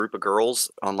with a group of girls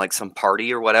on like some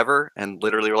party or whatever, and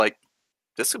literally were like,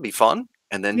 this would be fun.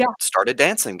 And then started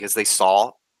dancing because they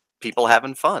saw people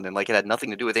having fun and like it had nothing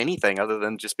to do with anything other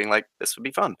than just being like, this would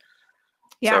be fun.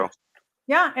 Yeah. So.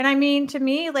 Yeah. And I mean, to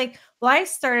me, like, well, I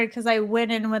started because I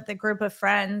went in with a group of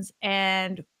friends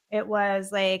and it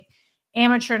was like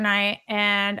amateur night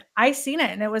and I seen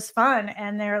it and it was fun.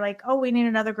 And they're like, oh, we need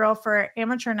another girl for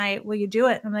amateur night. Will you do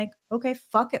it? And I'm like, okay,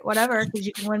 fuck it, whatever, because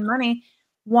you can win money.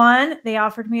 One, they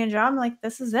offered me a job. I'm like,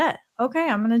 this is it. Okay,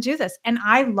 I'm going to do this. And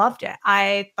I loved it.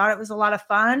 I thought it was a lot of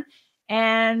fun.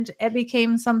 And it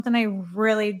became something I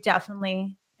really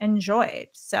definitely enjoyed.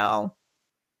 So,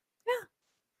 yeah.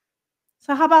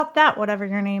 So how about that? Whatever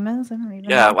your name is. I don't even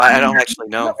know. Well, I don't actually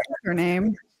know. What's her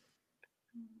name?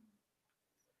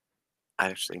 I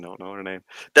actually don't know her name.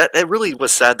 It really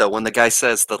was sad, though, when the guy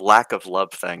says the lack of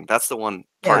love thing. That's the one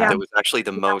part that was actually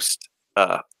the most,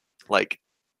 like,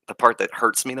 the part that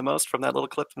hurts me the most from that little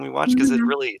clip when we watched, because it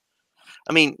really,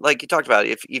 I mean, like you talked about,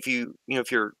 if you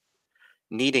if you're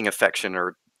needing affection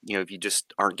or if you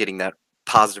just aren't getting that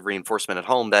positive reinforcement at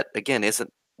home, that again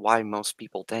isn't why most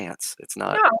people dance. It's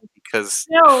not because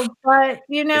but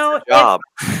it's a job.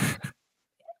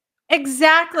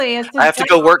 Exactly. I have to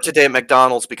go work today at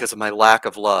McDonald's because of my lack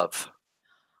of love.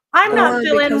 I'm not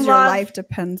feeling because love. Your life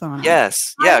depends on it.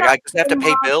 Yes. Yeah. I just have to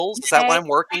pay bills. Is that why I'm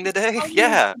working today?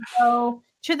 Yeah. Go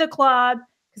to the club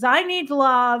because I need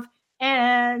love,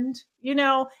 and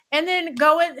and then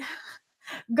go in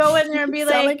there and be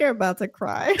like you're about to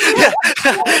cry.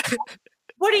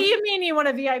 What do you mean you want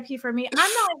a VIP for me?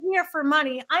 I'm not here for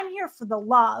money. I'm here for the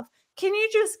love. Can you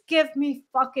just give me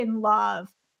fucking love?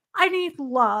 I need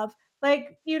love.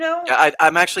 Like, Yeah,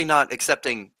 I'm actually not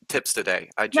accepting tips today.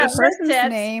 I just the person's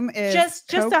name is just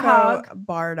Coco a hug.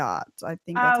 Bardot. I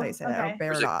think that's how you say that. Or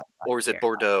Bardot. Or is it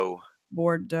Bardot?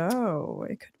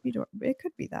 Bardot. It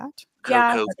could be that.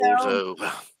 Coco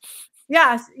Bardot.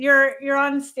 Yes, you're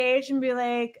on stage and be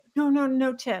like,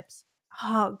 no tips.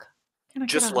 Hug.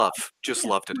 Just love. Just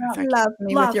love today. Thank love you.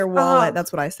 Me with your wallet.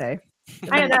 That's what I say.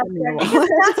 I know that's good. Because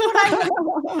that's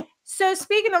what I So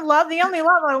speaking of love, the only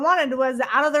love I wanted was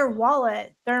out of their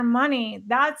wallet, their money.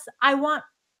 I want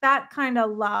that kind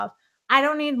of love. I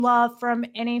don't need love from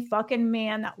any fucking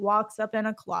man that walks up in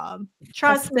a club.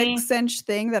 Trust me. 6-inch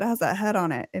thing that has a head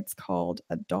on it. It's called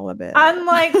a $1.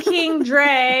 Unlike King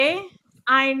Dre,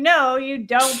 I know you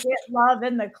don't get love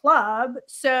in the club.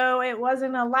 So it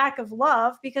wasn't a lack of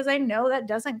love because I know that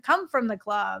doesn't come from the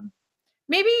club.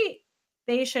 Maybe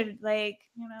they should they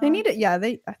need it. Yeah,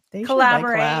 they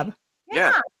collaborate. Should, collab.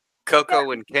 Yeah.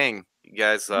 Coco and King. You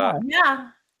guys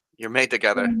you're made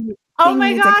together. Oh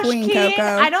my gosh, queen, King.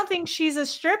 Coco. I don't think she's a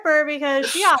stripper because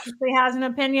she obviously has an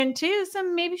opinion too. So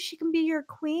maybe she can be your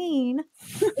queen.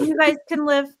 And you guys can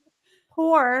live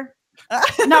poor.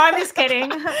 No, I'm just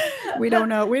kidding. We don't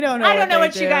know. I don't know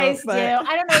what you guys do. I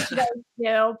don't know what you guys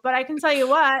do, but I can tell you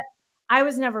what, I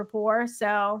was never poor.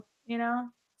 So,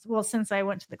 well, since I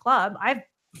went to the club, I'm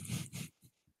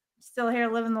still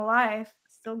here living the life,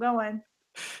 still going.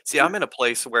 See, I'm in a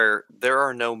place where there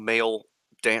are no male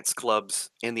dance clubs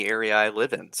in the area I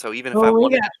live in. So even if I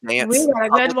wanted to dance, we got a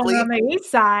good one on the east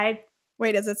side.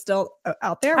 Wait, is it still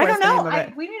out there? I don't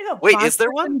know. We need to go. Wait, is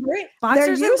there one?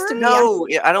 There used to be. No,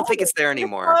 I don't think it's there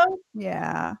anymore.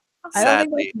 Yeah. Sadly. I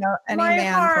don't think there's any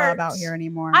man club out here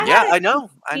anymore. I know.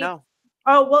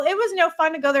 Oh, well, it was no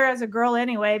fun to go there as a girl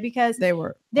anyway, because there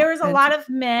was a lot of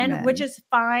men, which is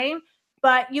fine,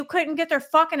 but you couldn't get their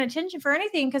fucking attention for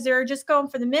anything because they were just going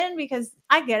for the men, because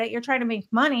I get it. You're trying to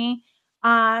make money.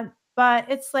 But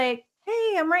it's like,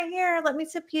 hey, I'm right here. Let me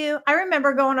tip you. I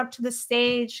remember going up to the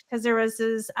stage because there was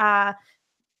this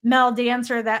male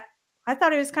dancer that I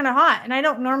thought he was kind of hot, and I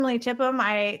don't normally tip him.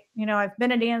 I've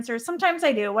been a dancer. Sometimes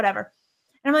I do, whatever.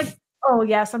 And I'm like, oh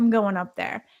yes, I'm going up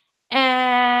there.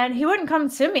 And he wouldn't come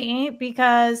to me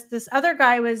because this other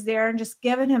guy was there and just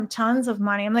giving him tons of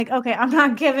money. I'm like, okay, I'm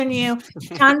not giving you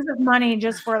tons of money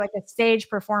just for like a stage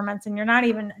performance, and you're not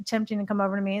even attempting to come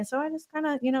over to me. And so I just kind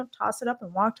of, tossed it up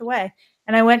and walked away.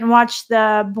 And I went and watched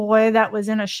the boy that was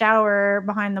in a shower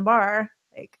behind the bar,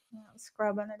 like,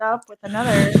 scrubbing it up with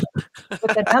another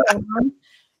one.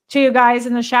 Two guys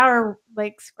in the shower,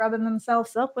 like, scrubbing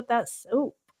themselves up with that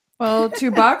soap. Well, to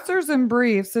Boxers and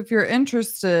Briefs, if you're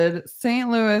interested,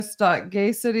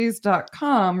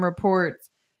 stlouis.gaycities.com reports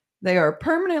they are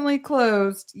permanently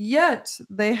closed, yet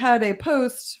they had a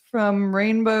post from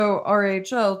Rainbow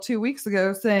RHL 2 weeks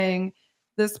ago saying,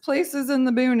 this place is in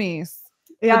the boonies.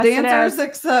 Yes, the dancers,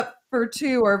 except for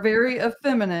two, are very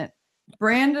effeminate.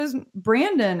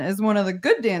 Brandon is one of the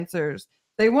good dancers.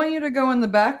 They want you to go in the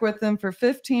back with them for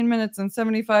 15 minutes and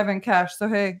 $75 in cash. So,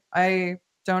 hey, I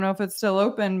don't know if it's still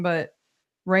open, but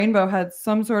Rainbow had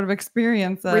some sort of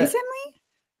experience. Recently?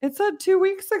 It said 2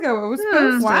 weeks ago. It was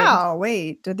posted. Wow.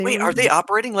 Wait, are they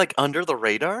operating like under the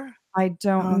radar? I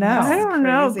don't know. I don't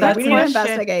know. We need to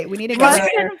investigate. We need to bring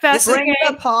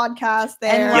the podcast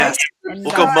there. Yes. We'll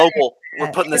go mobile.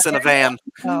 We're putting this in a van.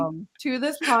 To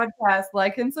this podcast,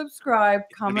 like and subscribe.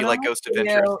 Comment like Ghost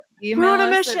Adventures. Email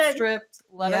us at Stripped.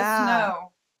 Let us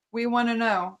know. We want to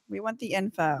know. We want the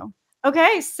info.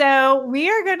 Okay, so we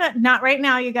are not right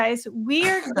now, you guys. We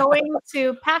are going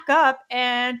to pack up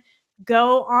and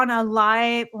go on a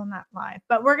live, well, not live,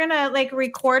 but we're gonna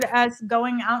record us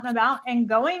going out and about and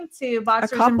going to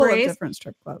Boxers and Briefs. A couple of different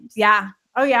strip clubs. Yeah.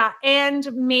 Oh yeah.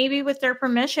 And maybe with their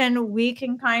permission, we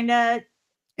can kind of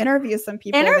interview some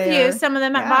people. Some of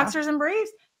them at Boxers and Briefs.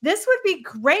 This would be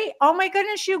great. Oh my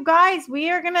goodness, you guys.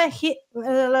 We are gonna hit we're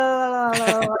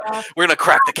gonna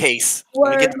crack the case.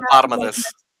 We're gonna get to the bottom of this.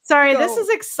 Sorry, this is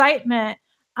excitement.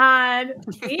 We are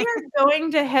going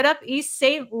to hit up East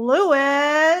St.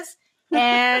 Louis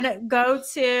and go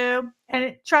to,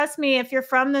 and trust me, if you're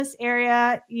from this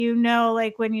area,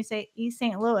 when you say East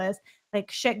St. Louis,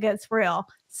 shit gets real.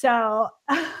 So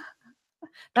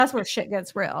that's where shit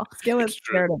gets real. Skill is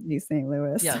scared of East St.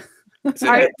 Louis. Yes. All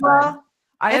right, well,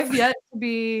 I have yet to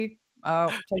be.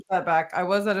 Oh, take that back. I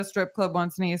was at a strip club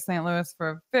once in East St. Louis for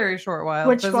a very short while.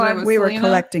 Which one? We were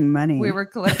collecting money. We were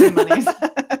collecting money.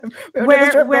 We're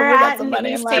at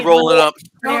money. Roll it up.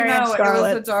 No, it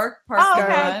was a dark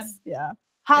parking lot. Yeah.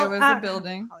 It was a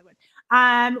building.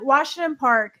 Washington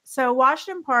Park. So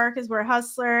Washington Park is where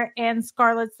Hustler and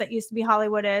Scarlett's, that used to be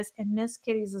Hollywood, is, and Miss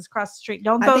Kitty's is across the street.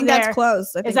 Don't go there. That's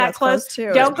close. Is that close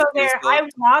too? Don't go there. I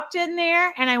walked in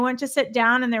there and I went to sit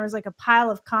down, and there was a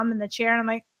pile of cum in the chair, and I'm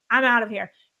like, I'm out of here.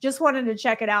 Just wanted to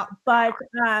check it out. But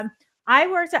I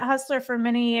worked at Hustler for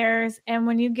many years, and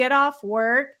when you get off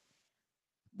work,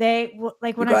 they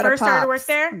when I first started to work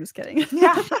there. I'm just kidding.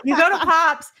 Yeah, you go to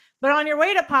Pops, but on your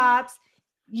way to Pops,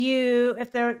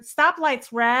 if the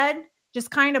stoplight's red,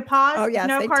 just kind of pause. Oh yes,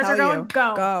 no cars are going.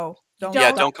 Go.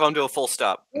 Don't come to a full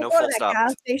stop. Don't No go to full that stop.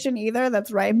 gas station either.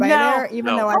 That's right by No. there.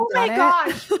 Even though I've Oh my done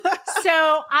gosh.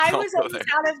 So I Don't was go always there.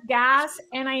 out of gas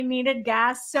and I needed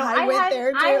gas. So I went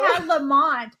there I too. had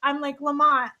Lamont. I'm like,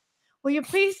 Lamont, will you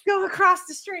please go across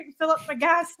the street and fill up my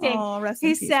gas tank? Oh, rest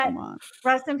He in peace, said, Lamont.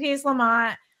 rest in peace,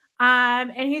 Lamont.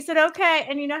 And he said, okay.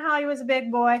 And you know how he was a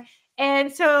big boy.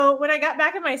 And so when I got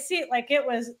back in my seat, like it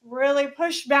was really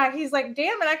pushed back. He's like,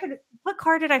 damn it, what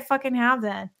car did I fucking have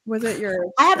then? Was it your?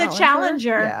 I had the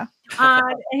Challenger. Yeah.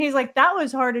 And he's like, that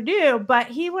was hard to do. But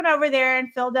he went over there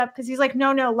and filled up because he's like,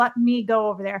 no, let me go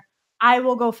over there. I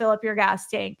will go fill up your gas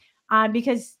tank.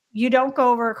 Because you don't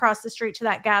go over across the street to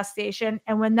that gas station.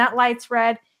 And when that light's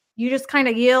red, you just kind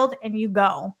of yield and you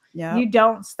go. Yeah. You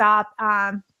don't stop.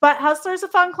 But Hustler's a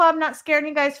fun club. Not scaring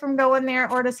you guys from going there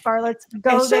or to Scarlett's.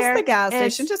 Go It's there. just the gas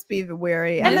station. Just be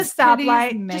wary. And the Miss Kitty's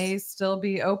stoplight may still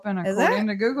be open Is according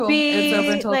to Google. It's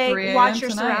open until 3 a.m. watch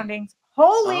your tonight. surroundings.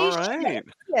 Holy All shit. right.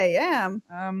 Yeah,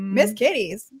 yeah. Miss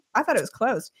Kitty's. I thought it was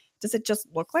closed. Does it just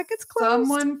look like it's closed?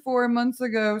 Someone 4 months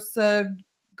ago said,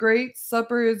 "Great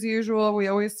supper as usual. We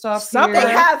always stop They here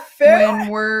have food. when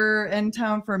we're in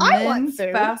town for I want men's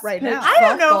food fast right pitch now. I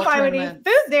don't know softball if I would eat tournaments.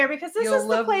 food there because this You'll is the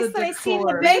love place the that I seen the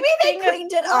decor. big Maybe they thing of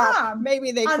cleaned it up. prom.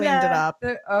 Maybe they on cleaned it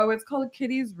the- up. It's called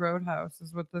Kitty's Roadhouse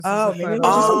is what this Oh, is. a maybe photo they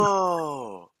just- of.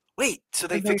 Oh, wait. So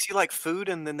they Are they- fix you like food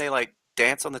and then they like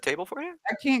dance on the table for you?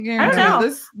 I can't don't guarantee.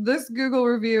 know. This Google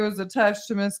review is attached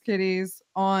to Miss Kitty's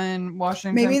on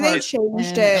Washington. Maybe they Park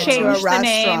changed in it to a Changed the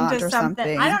name restaurant to or something.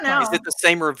 something. I don't know. Is it the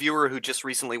same reviewer who just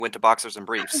recently went to Boxers and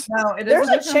Briefs? No, it is There's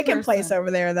a different chicken person. place over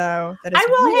there though. That is I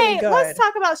will. really Hey, good. let's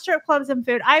talk about strip clubs and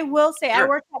food. I will say I Sure.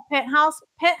 worked at Penthouse.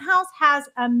 Penthouse has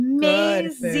Good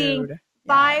amazing food.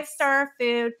 5-star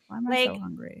food. Why am I so like,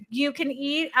 hungry? You can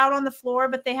eat out on the floor,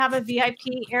 but they have a VIP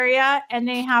area and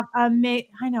they have I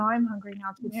know I'm hungry now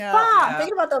too. Yeah. Fuck. I'm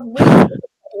thinking about the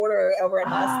order over at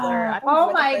Hustler. I don't know Oh what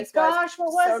the my place was. gosh,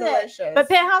 what was So it? delicious. But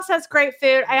Penthouse has great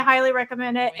food. I highly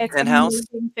recommend it. It's Penthouse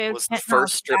amazing food. was the Penthouse,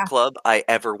 first strip yeah. club I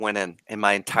ever went in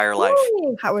my entire life.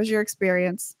 Ooh, How was your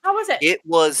experience? how was it? It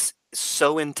was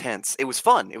so intense. It was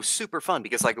fun. It was super fun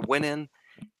because like I went in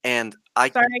and Sorry,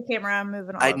 camera. I'm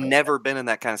moving on. I'd never been in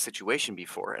that kind of situation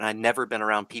before, and I'd never been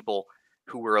around people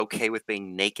who were okay with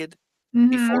being naked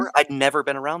before. I'd never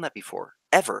been around that before,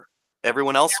 ever.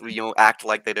 Everyone else, act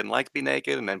like they didn't like to be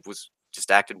naked, and then was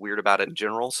just acted weird about it in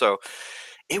general. So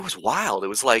it was wild. It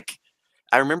was like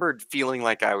I remember feeling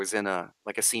like I was in a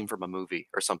scene from a movie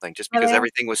or something, just because Really?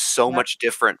 everything was so much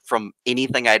different from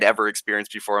anything I'd ever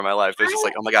experienced before in my life. It was just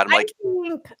like, oh my god! I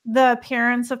think the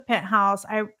appearance of Penthouse.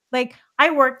 I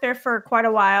worked there for quite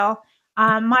a while.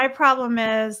 My problem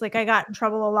is like I got in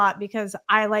trouble a lot because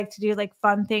I like to do like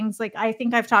fun things. Like I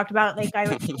think I've talked about it. Like I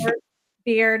would pour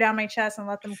beer down my chest and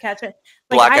let them catch it.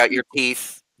 Like, black out your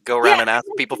teeth, go around Yeah, and ask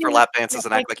people for lap dances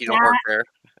and act like you don't work there.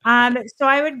 So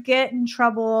I would get in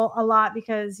trouble a lot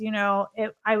because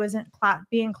I wasn't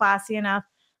being classy enough.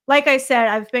 Like I said,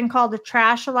 I've been called a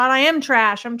trash a lot. I am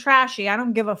trash. I'm trashy. I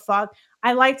don't give a fuck.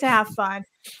 I like to have fun.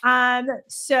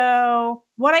 So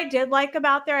what I did like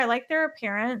about there, I like their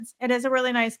appearance. It is a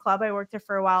really nice club. I worked there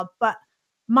for a while, but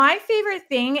my favorite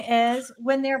thing is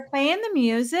when they're playing the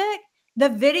music, the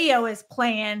video is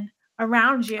playing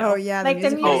around you. Oh yeah, like the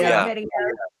music video.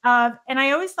 And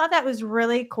I always thought that was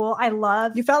really cool. I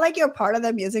love. You felt like you're part of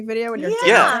the music video when you're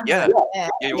Yeah. dancing.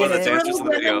 You're one of the It's dancers in the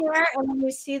really video. good in there, and when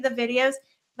you see the videos,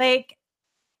 like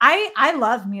I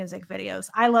love music videos.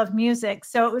 I love music.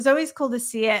 So it was always cool to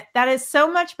see it. That is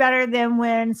so much better than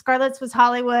when Scarlett's was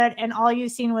Hollywood and all you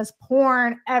seen was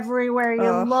porn everywhere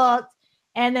you looked.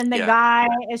 And then the guy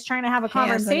is trying to have a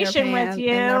conversation with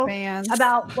you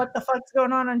about what the fuck's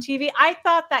going on TV. I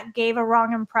thought that gave a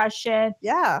wrong impression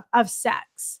of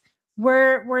sex.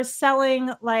 We're selling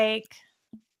like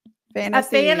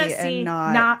fantasy a fantasy, and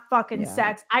not fucking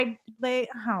sex. I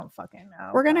don't fucking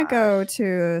know. We're gonna go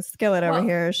to Skillet over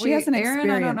here. She has an Aaron,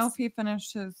 experience. I don't know if he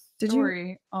finished his Did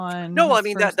story on. No, I his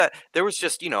mean first- that there was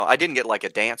just I didn't get like a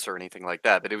dance or anything like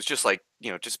that, but it was just like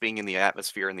just being in the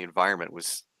atmosphere and the environment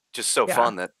was just so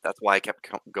fun that's why I kept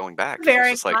going back. It was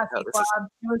Very just like, classy oh, this is- club.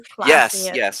 It was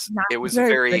classy. yes, it was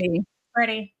very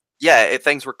pretty. Yeah,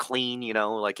 things were clean,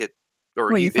 like it, or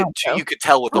Well, you you thought so. could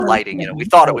tell with the lighting. We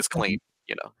thought it was clean.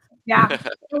 Yeah.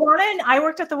 I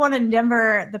worked at the one in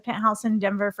Denver, the Penthouse in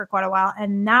Denver for quite a while.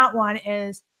 And that one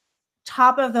is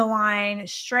top of the line,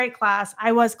 straight class.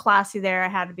 I was classy there. I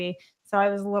had to be. So I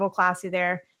was a little classy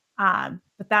there.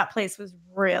 But that place was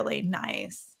really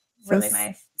nice. Really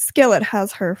nice. Skillet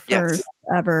has her first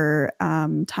ever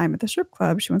time at the strip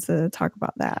club. She wants to talk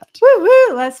about that. Woo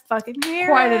woo. Let's fucking hear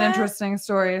Quite an it. interesting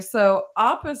story. So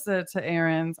opposite to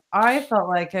Aaron's, I felt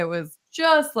like it was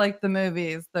just like the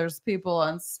movies. There's people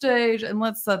on stage, and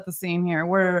let's set the scene here.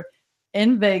 We're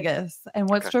in Vegas, and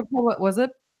what strip club? What was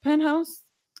it? Penthouse?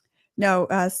 No,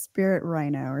 Spirit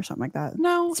Rhino or something like that.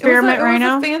 No, Spearmint it was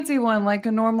Rhino? a fancy one, like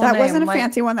a normal That name. wasn't a like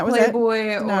fancy one. That was Playboy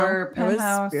it. or No, it was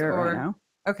Penthouse Spirit or Rhino.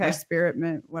 okay, Or Spirit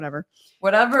Mint, whatever.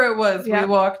 Whatever it was. Yeah. We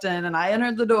walked in, and I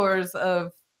entered the doors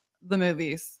of the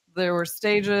movies. There were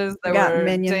stages. There got were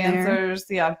Minion dancers.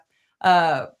 there.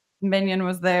 Yeah, Minion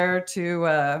was there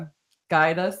to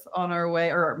guide us on our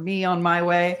way, or me on my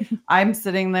way. I'm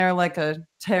sitting there like a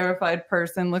terrified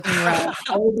person looking around.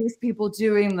 All of these people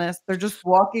doing this. They're just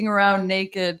walking around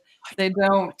naked. They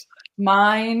don't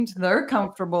mind. They're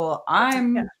comfortable.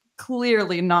 I'm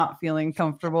clearly not feeling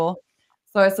comfortable.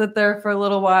 So I sit there for a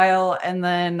little while, and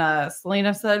then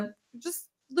Salina said, just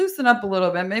loosen up a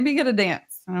little bit, maybe get a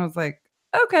dance. And I was like,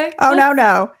 okay. Oh,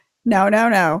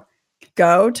 no.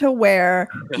 Go to where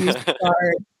you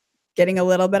start getting a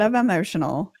little bit of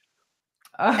emotional.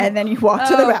 And then you walk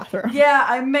to the bathroom. Yeah,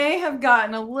 I may have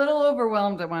gotten a little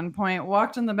overwhelmed at one point,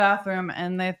 walked in the bathroom,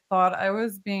 and they thought I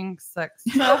was being sex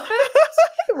trafficked.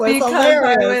 Because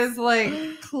I was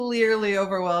like clearly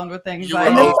overwhelmed with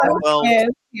anxiety.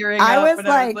 I was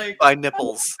like by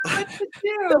nipples.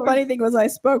 The funny thing was I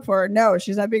spoke for her. No,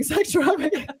 she's not being sex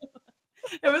trafficked.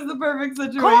 It was the perfect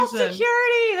situation. Call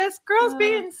security. This girl's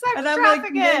being sex and I'm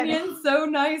trafficked. like, Minion's so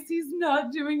nice. He's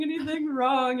not doing anything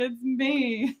wrong. It's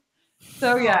me.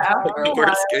 So yeah, after a while,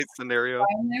 worst case scenario,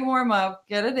 finally warm up,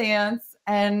 get a dance,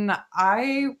 and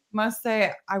I must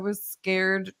say I was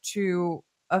scared to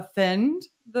offend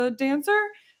the dancer.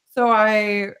 So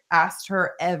I asked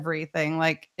her everything,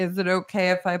 like, is it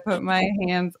okay if I put my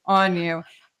hands on you?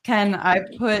 Can I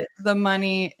put the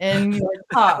money in your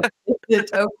top? Is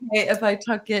it okay if I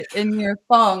tuck it in your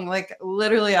thong? Like,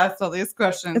 literally asked all these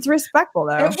questions. It's respectful,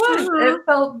 though. It was. It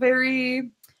felt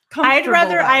very I'd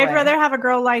rather have a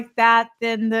girl like that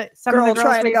than some girl of the girls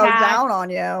trying to go down on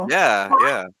you. Yeah.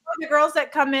 The girls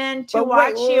that come in to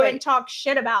watch you and talk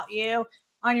shit about you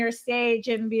on your stage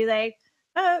and be like,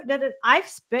 oh, I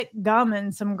spit gum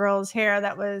in some girl's hair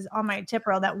that was on my tip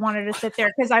roll that wanted to sit there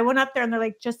because I went up there and they're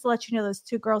like, just to let you know, those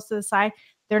two girls to the side,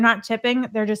 they're not tipping.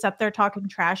 They're just up there talking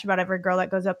trash about every girl that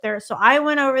goes up there. So I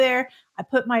went over there. I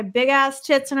put my big ass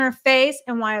tits in her face.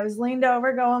 And while I was leaned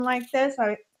over going like this,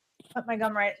 I put my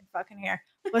gum right in fucking here.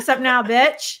 What's up now,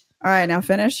 bitch? All right, now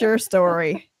finish your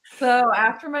story. So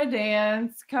after my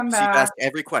dance, come back. You've asked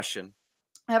every question.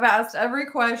 I've asked every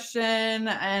question,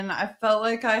 and I felt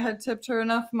like I had tipped her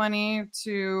enough money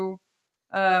to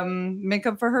make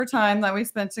up for her time that we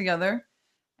spent together.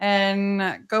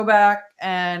 And go back,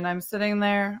 and I'm sitting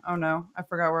there. Oh no, I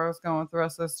forgot where I was going with the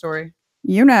rest of the story.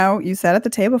 You know, you sat at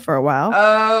the table for a while.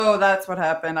 Oh, that's what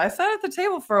happened. I sat at the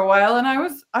table for a while, and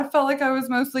I felt like I was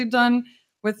mostly done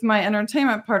with my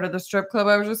entertainment part of the strip club.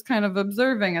 I was just kind of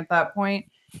observing at that point.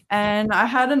 And I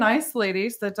had a nice lady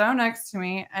sit down next to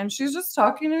me, and she's just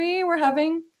talking to me. We're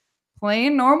having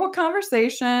plain normal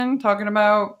conversation, talking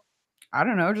about, I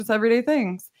don't know, just everyday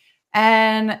things.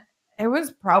 And it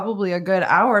was probably a good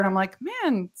hour. And I'm like,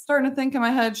 man, starting to think in my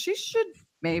head, she should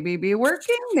maybe be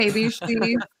working. Maybe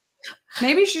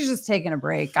she's just taking a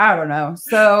break. I don't know.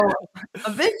 So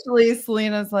eventually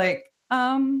Salina's like,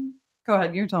 go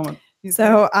ahead. You tell me.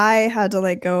 So I had to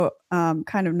like go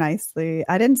kind of nicely.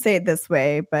 I didn't say it this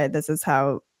way, but this is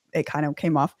how it kind of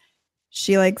came off.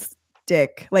 She likes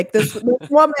dick. Like this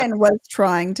woman was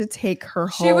trying to take her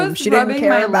home. She didn't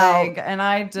care my about leg, and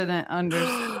I didn't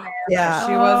understand. Yeah.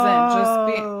 She wasn't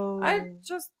just being. I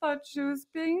just thought she was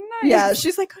being nice. Yeah,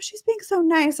 she's like, oh, she's being so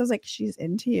nice. I was like, she's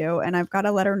into you, and I've got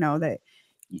to let her know that,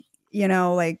 you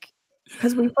know, like,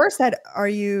 because we first said, are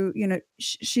you, you know,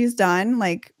 she's done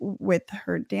like with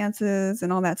her dances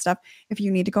and all that stuff. If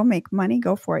you need to go make money,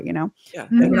 go for it, you know. Yeah.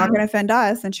 You're not going to offend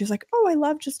us. And she's like, oh, I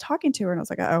love just talking to her. And I was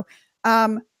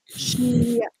like,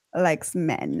 she likes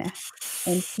men.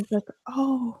 And she's like,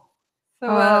 oh. So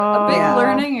a big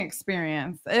learning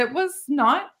experience. It was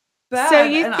not bad. So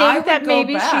you think that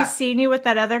maybe she's seen you with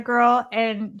that other girl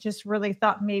and just really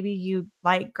thought maybe you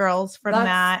like girls from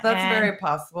that? That's very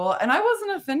possible. And I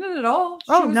wasn't offended at all.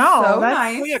 She was so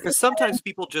nice. Well, yeah, because sometimes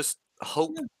people just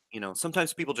hope, you know,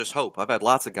 sometimes people just hope. I've had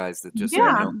lots of guys that just,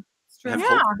 Yeah. you know, have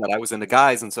hope that I was into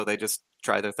guys, and so they just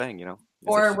try their thing, you know.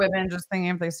 Or women just thinking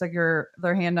if they stick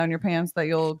their hand down your pants that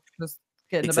you'll just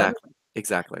get into bed.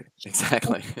 Exactly.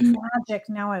 Magic.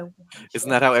 Now Isn't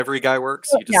that how every guy works?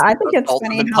 You just I think it's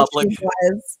funny how public. she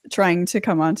was trying to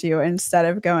come onto you instead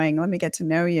of going, let me get to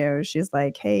know you. She's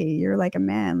like, hey, you're like a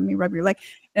man. Let me rub your leg.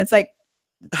 And it's like,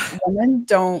 women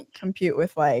don't compute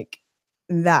with like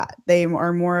that. They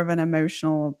are more of an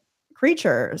emotional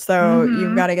creature. So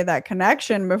you've got to get that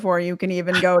connection before you can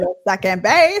even go to second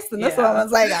base. And this one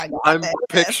was like, I'm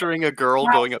picturing a girl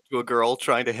going up to a girl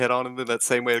trying to hit on him in that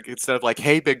same way. Instead of like,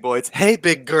 hey, big boy, it's hey,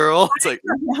 big girl. It's like,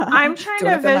 I'm trying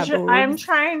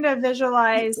to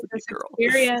visualize this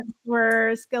experience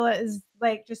where Skillet is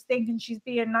like just thinking she's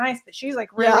being nice, but she's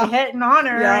like really hitting on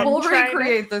her. Yeah, we'll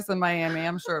recreate this in Miami.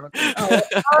 I'm sure it'll be.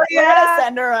 Yeah,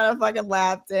 send her on a fucking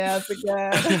lap dance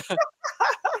again.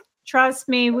 Trust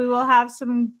me, we will have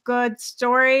some good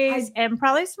stories and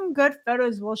probably some good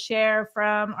photos we'll share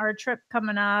from our trip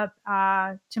coming up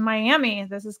to Miami.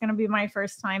 This is going to be my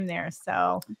first time there,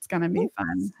 so it's going to be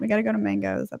fun. We got to go to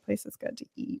Mango's. That place is good to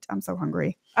eat. I'm so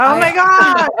hungry. Oh my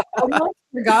God. I almost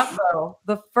forgot though.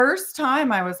 The first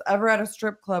time I was ever at a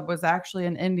strip club was actually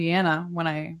in Indiana when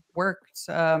I worked.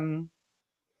 Well,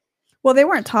 they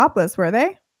weren't topless, were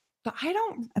they? I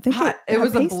think it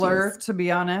was a blur, to be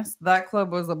honest. That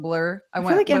club was a blur. I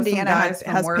went like with Indiana has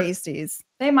pasties.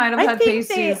 They might have had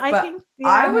pasties, but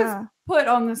I was put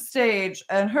on the stage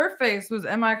and her face was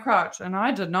in my crotch and I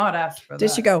did not ask for that.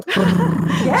 Did she go?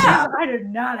 Yeah, I did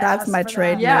not ask That's my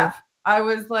trade move. Yeah, I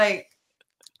was like,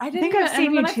 I didn't think I've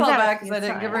seen you I do felt that bad a because few I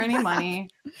didn't give her any money.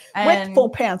 With full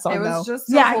pants on, it was though.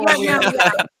 just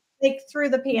like through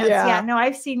the pants. Yeah, no,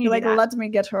 I've seen you like, do that. let me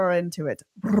get her into it.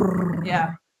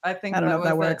 Yeah. I think I don't know if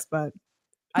that works, but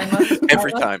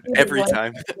every time.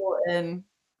 And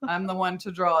I'm the one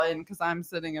to draw in because I'm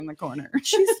sitting in the corner.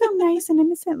 She's so nice and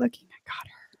innocent looking. I got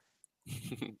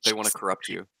her. They want to corrupt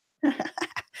you. I'm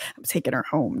taking her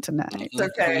home tonight. It's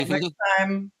okay. Next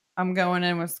time I'm going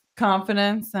in with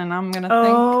confidence and I'm gonna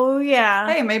think,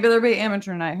 hey, maybe there'll be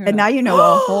amateur night. And now you know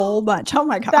a whole bunch. Oh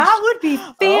my gosh. That would be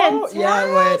fantastic. Yeah,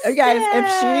 it would. Oh, guys,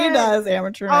 if she does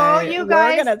amateur night, you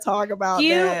guys, we're gonna talk about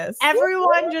this.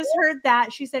 Everyone just heard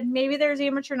that. She said maybe there's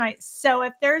amateur night. So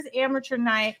if there's amateur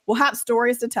night, we'll have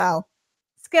stories to tell.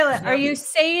 Skillet, are you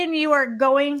saying you are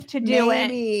going to do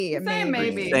maybe.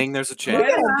 Saying there's a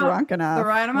chance. Drunk enough. The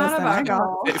right amount of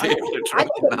alcohol.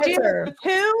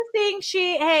 Who thinks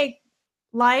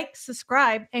like,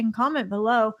 subscribe, and comment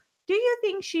below. Do you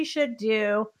think she should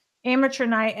do amateur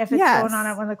night if it's going on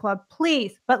at one of the club?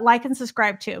 Please, but like and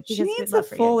subscribe too. She needs a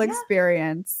full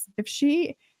experience. If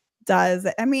she does,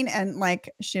 I mean, and like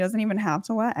she doesn't even have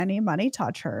to let anybody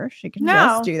touch her. She can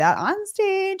just do that on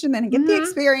stage and then get the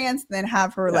experience, and then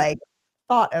have her like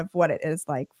thought of what it is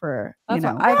like for I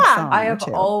have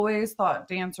always thought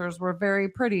dancers were very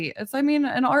pretty. It's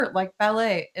an art like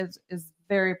ballet is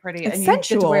very pretty. It's and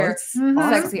sensual. You get to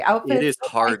wear sexy outfits. It is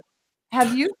hard.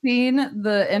 Have you seen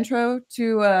the intro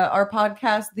to our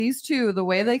podcast? These two, the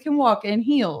way they can walk in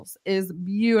heels is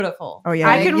beautiful. Oh yeah,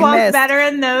 I can walk better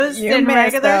in those than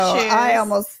regular shoes. I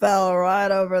almost fell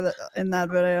right over in that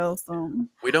video. So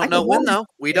we don't know when though.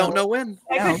 We don't know when.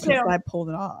 I pulled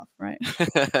it off. Right.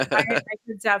 I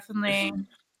could definitely.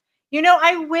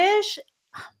 I wish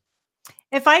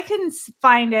if I can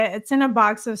find it. It's in a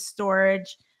box of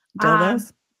storage.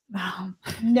 Dildos.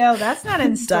 No, that's not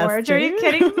in storage. Are you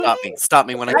kidding me? Stop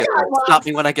me when I get there. Stop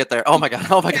me when I get there. Oh my god.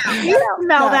 You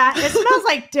smell that. It smells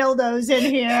like dildos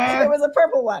in here. It was a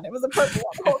purple one.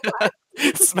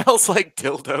 It smells like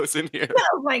dildos in here. It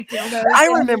smells like dildos. I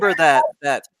remember that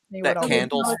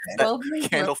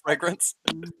candle fragrance.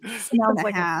 Smells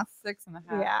like 6.5.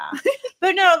 Yeah.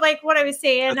 But no, like what I was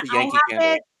saying,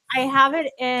 I have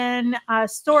it in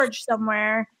storage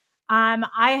somewhere.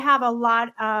 I have a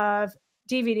lot of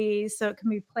DVDs, so it can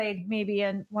be played maybe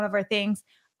in one of our things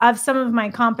of some of my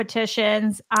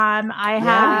competitions. I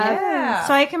have,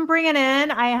 so I can bring it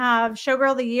in. I have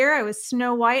Showgirl of the Year. I was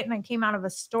Snow White, and I came out of a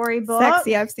storybook.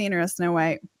 Sexy. I've seen her as Snow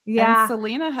White. Yeah. And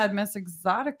Selena had Miss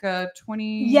Exotica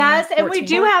 20. Yes, and we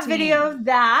do have video of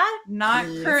that. Not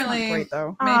currently, not great,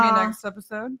 though. Maybe next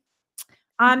episode.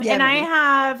 And I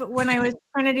have when I was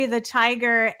Trinity the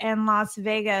Tiger in Las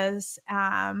Vegas,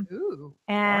 and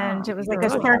it was like a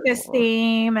circus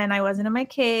theme, and I wasn't in my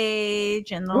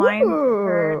cage, and the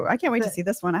line. I can't wait to see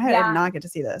this one. I did not get to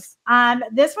see this.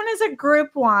 This one is a group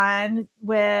one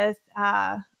with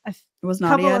was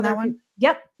Nadia in that one?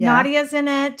 Yep, Nadia's in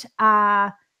it.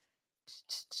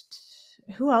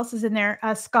 Who else is in there?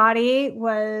 Scotty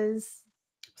was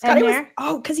in there.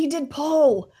 Because he did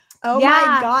pole. Oh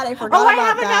my god, I forgot. I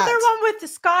have another one with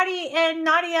Scotty and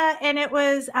Nadia, and it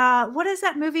was what is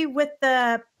that movie with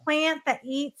the plant that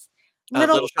eats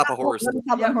Little Shop of Horrors?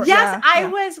 Yes, I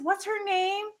was. What's her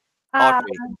name? I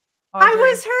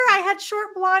was her. I had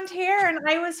short blonde hair, and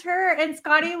I was her, and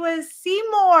Scotty was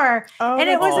Seymour. And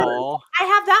it was. I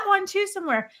have that one too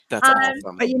somewhere. That's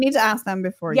awesome. But you need to ask them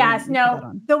before. Yes,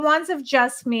 the ones of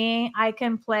just me I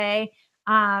can play.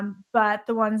 But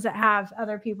the ones that have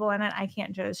other people in it, I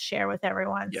can't just share with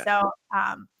everyone. Yeah. So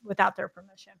without their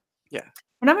permission. Yeah.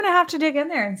 And I'm going to have to dig in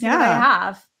there and see what I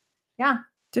have. Yeah.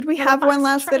 Did we Gotta have find one some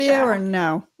last video treasure. or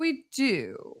no? We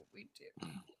do.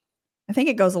 I think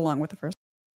it goes along with the first.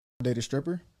 Date a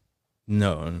stripper?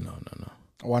 No.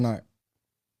 Why not?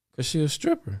 Cause she a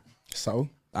stripper. So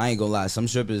I ain't gonna lie. Some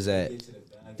strippers that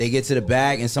they get to the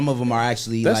bag, and some of them are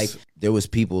actually That's- like, there was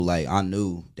people like I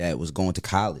knew that was going to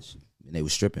college and they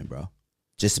was stripping, bro,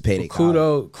 just to pay their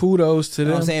college. Kudos to You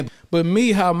know them. what I'm saying? But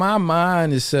me, how my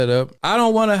mind is set up, I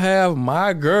don't want to have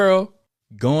my girl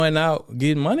going out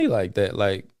getting money like that.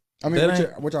 Like, I mean,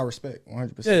 that which I respect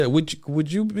 100%. yeah,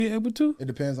 would you be able to? It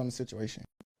depends on the situation.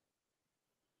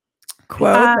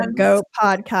 Quote the GOAT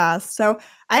podcast. So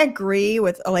I agree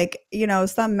with, like, you know,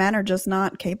 some men are just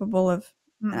not capable of.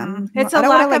 It's I a don't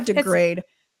lack want to of degrade.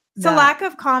 It's a lack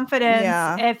of confidence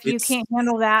Yeah. if you It's- can't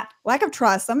handle that. Lack of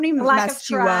trust. Somebody Lack of messed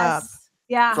you up. trust.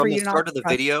 Yeah. For From you the not start to of the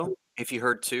trust video, them. if you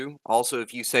heard too, also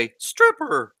if you say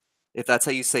stripper, if that's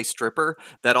how you say stripper,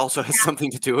 that also has something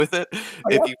to do with it. If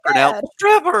you're you pronounce bad.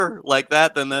 stripper like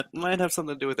that, then that might have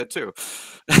something to do with it too.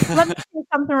 Let me say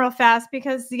something real fast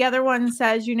because the other one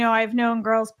says, you know, I've known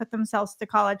girls put themselves to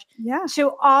college. Yeah.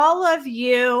 To all of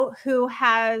you who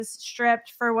has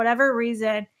stripped for whatever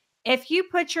reason, if you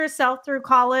put yourself through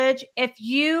college, if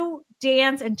you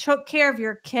dance and took care of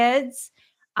your kids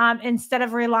instead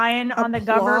of relying on the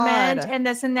government Applaud. and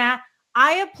this and that,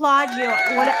 I applaud you.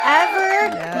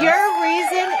 Whatever your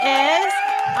reason is,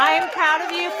 I am proud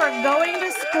of you for going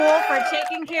to school, for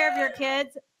taking care of your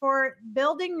kids, for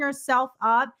building yourself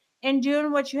up and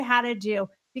doing what you had to do.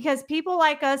 Because people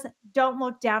like us don't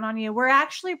look down on you. We're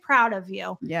actually proud of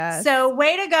you. Yes. So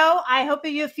way to go. I hope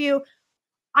if you,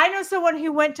 I know someone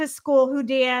who went to school who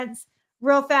danced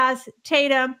real fast,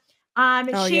 Tatum.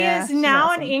 Oh, She yeah, is she's now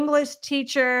awesome. an English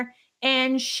teacher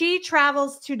and she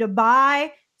travels to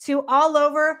Dubai, to all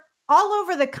over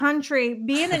the country,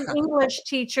 being an English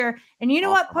teacher. And you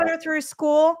know what put her through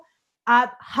school?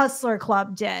 Hustler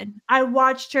Club did. I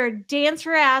watched her dance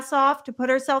her ass off to put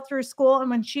herself through school. And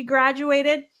when she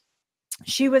graduated,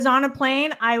 she was on a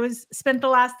plane. I spent the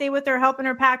last day with her, helping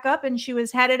her pack up, and she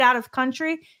was headed out of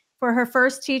country for her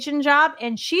first teaching job.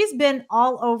 And she's been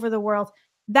all over the world.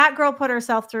 That girl put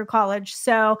herself through college.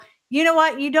 So you know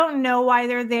what? You don't know why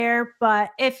they're there. But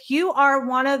if you are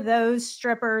one of those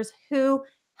strippers who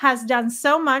has done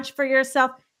so much for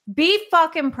yourself, be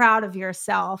fucking proud of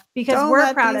yourself because Don't we're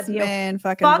let proud these of you. men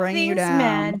fucking Fuck bring you these down.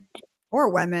 men Or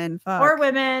women. Fuck. or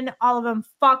women, all of them.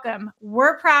 Fuck them.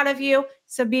 We're proud of you.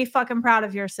 So be fucking proud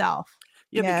of yourself.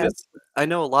 Yeah, Yes. because I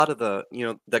know a lot of the, you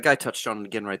know, that guy touched on it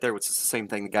again right there, which is the same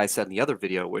thing the guy said in the other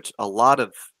video, which a lot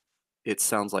of it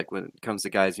sounds like when it comes to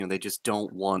guys, you know, they just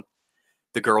don't want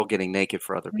the girl getting naked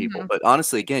for other people. But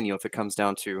honestly, again, you know, if it comes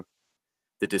down to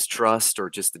the distrust or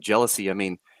just the jealousy, I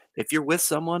mean, if you're with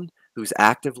someone who's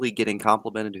actively getting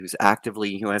complimented, who's actively,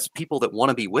 you know, has people that want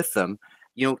to be with them,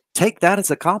 you know, take that as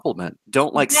a compliment.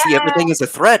 Don't like see everything as a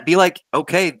threat. Be like,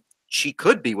 okay, she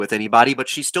could be with anybody, but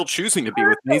she's still choosing to be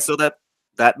with me. So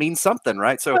that means something,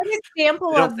 right? So Good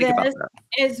example don't of think about this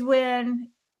that. is when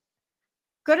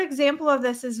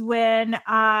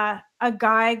a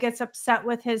guy gets upset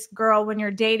with his girl when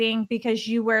you're dating because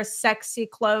you wear sexy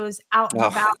clothes out and Oh.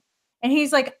 about. And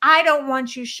he's like, I don't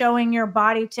want you showing your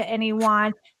body to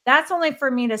anyone. That's only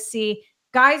for me to see.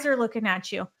 Guys are looking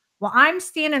at you. Well, I'm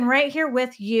standing right here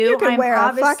with you. You could I'm wear a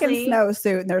fucking obviously-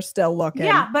 snowsuit and they're still looking.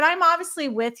 Yeah, but I'm obviously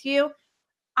with you.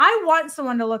 I want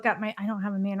someone to look at I don't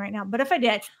have a man right now, but if I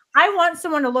did, I want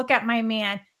someone to look at my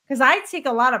man because I take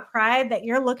a lot of pride that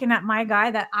you're looking at my guy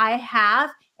that I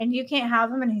have and you can't have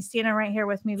him and he's standing right here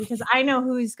with me because I know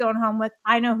who he's going home with.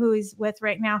 I know who he's with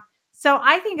right now. So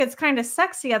I think it's kind of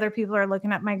sexy other people are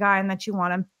looking at my guy and that you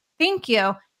want him. Thank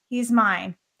you. He's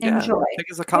mine. Yeah, Enjoy. take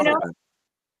it as a compliment.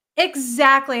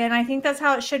 Exactly. And I think that's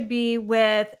how it should be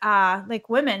with like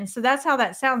women. So that's how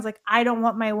that sounds. Like, I don't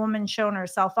want my woman showing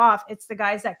herself off. It's the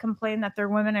guys that complain that their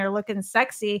women are looking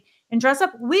sexy and dress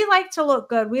up. We like to look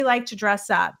good. We like to dress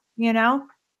up, you know?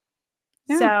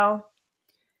 Yeah. So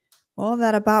Well,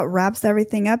 that about wraps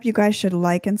everything up. You guys should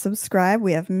like and subscribe.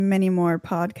 We have many more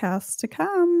podcasts to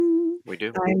come. We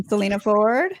do. I'm Salina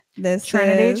Ford. This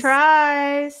Trinity is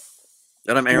Tryce.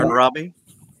 And I'm Aaron Rabe.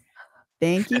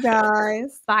 Thank you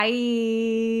guys.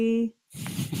 Bye.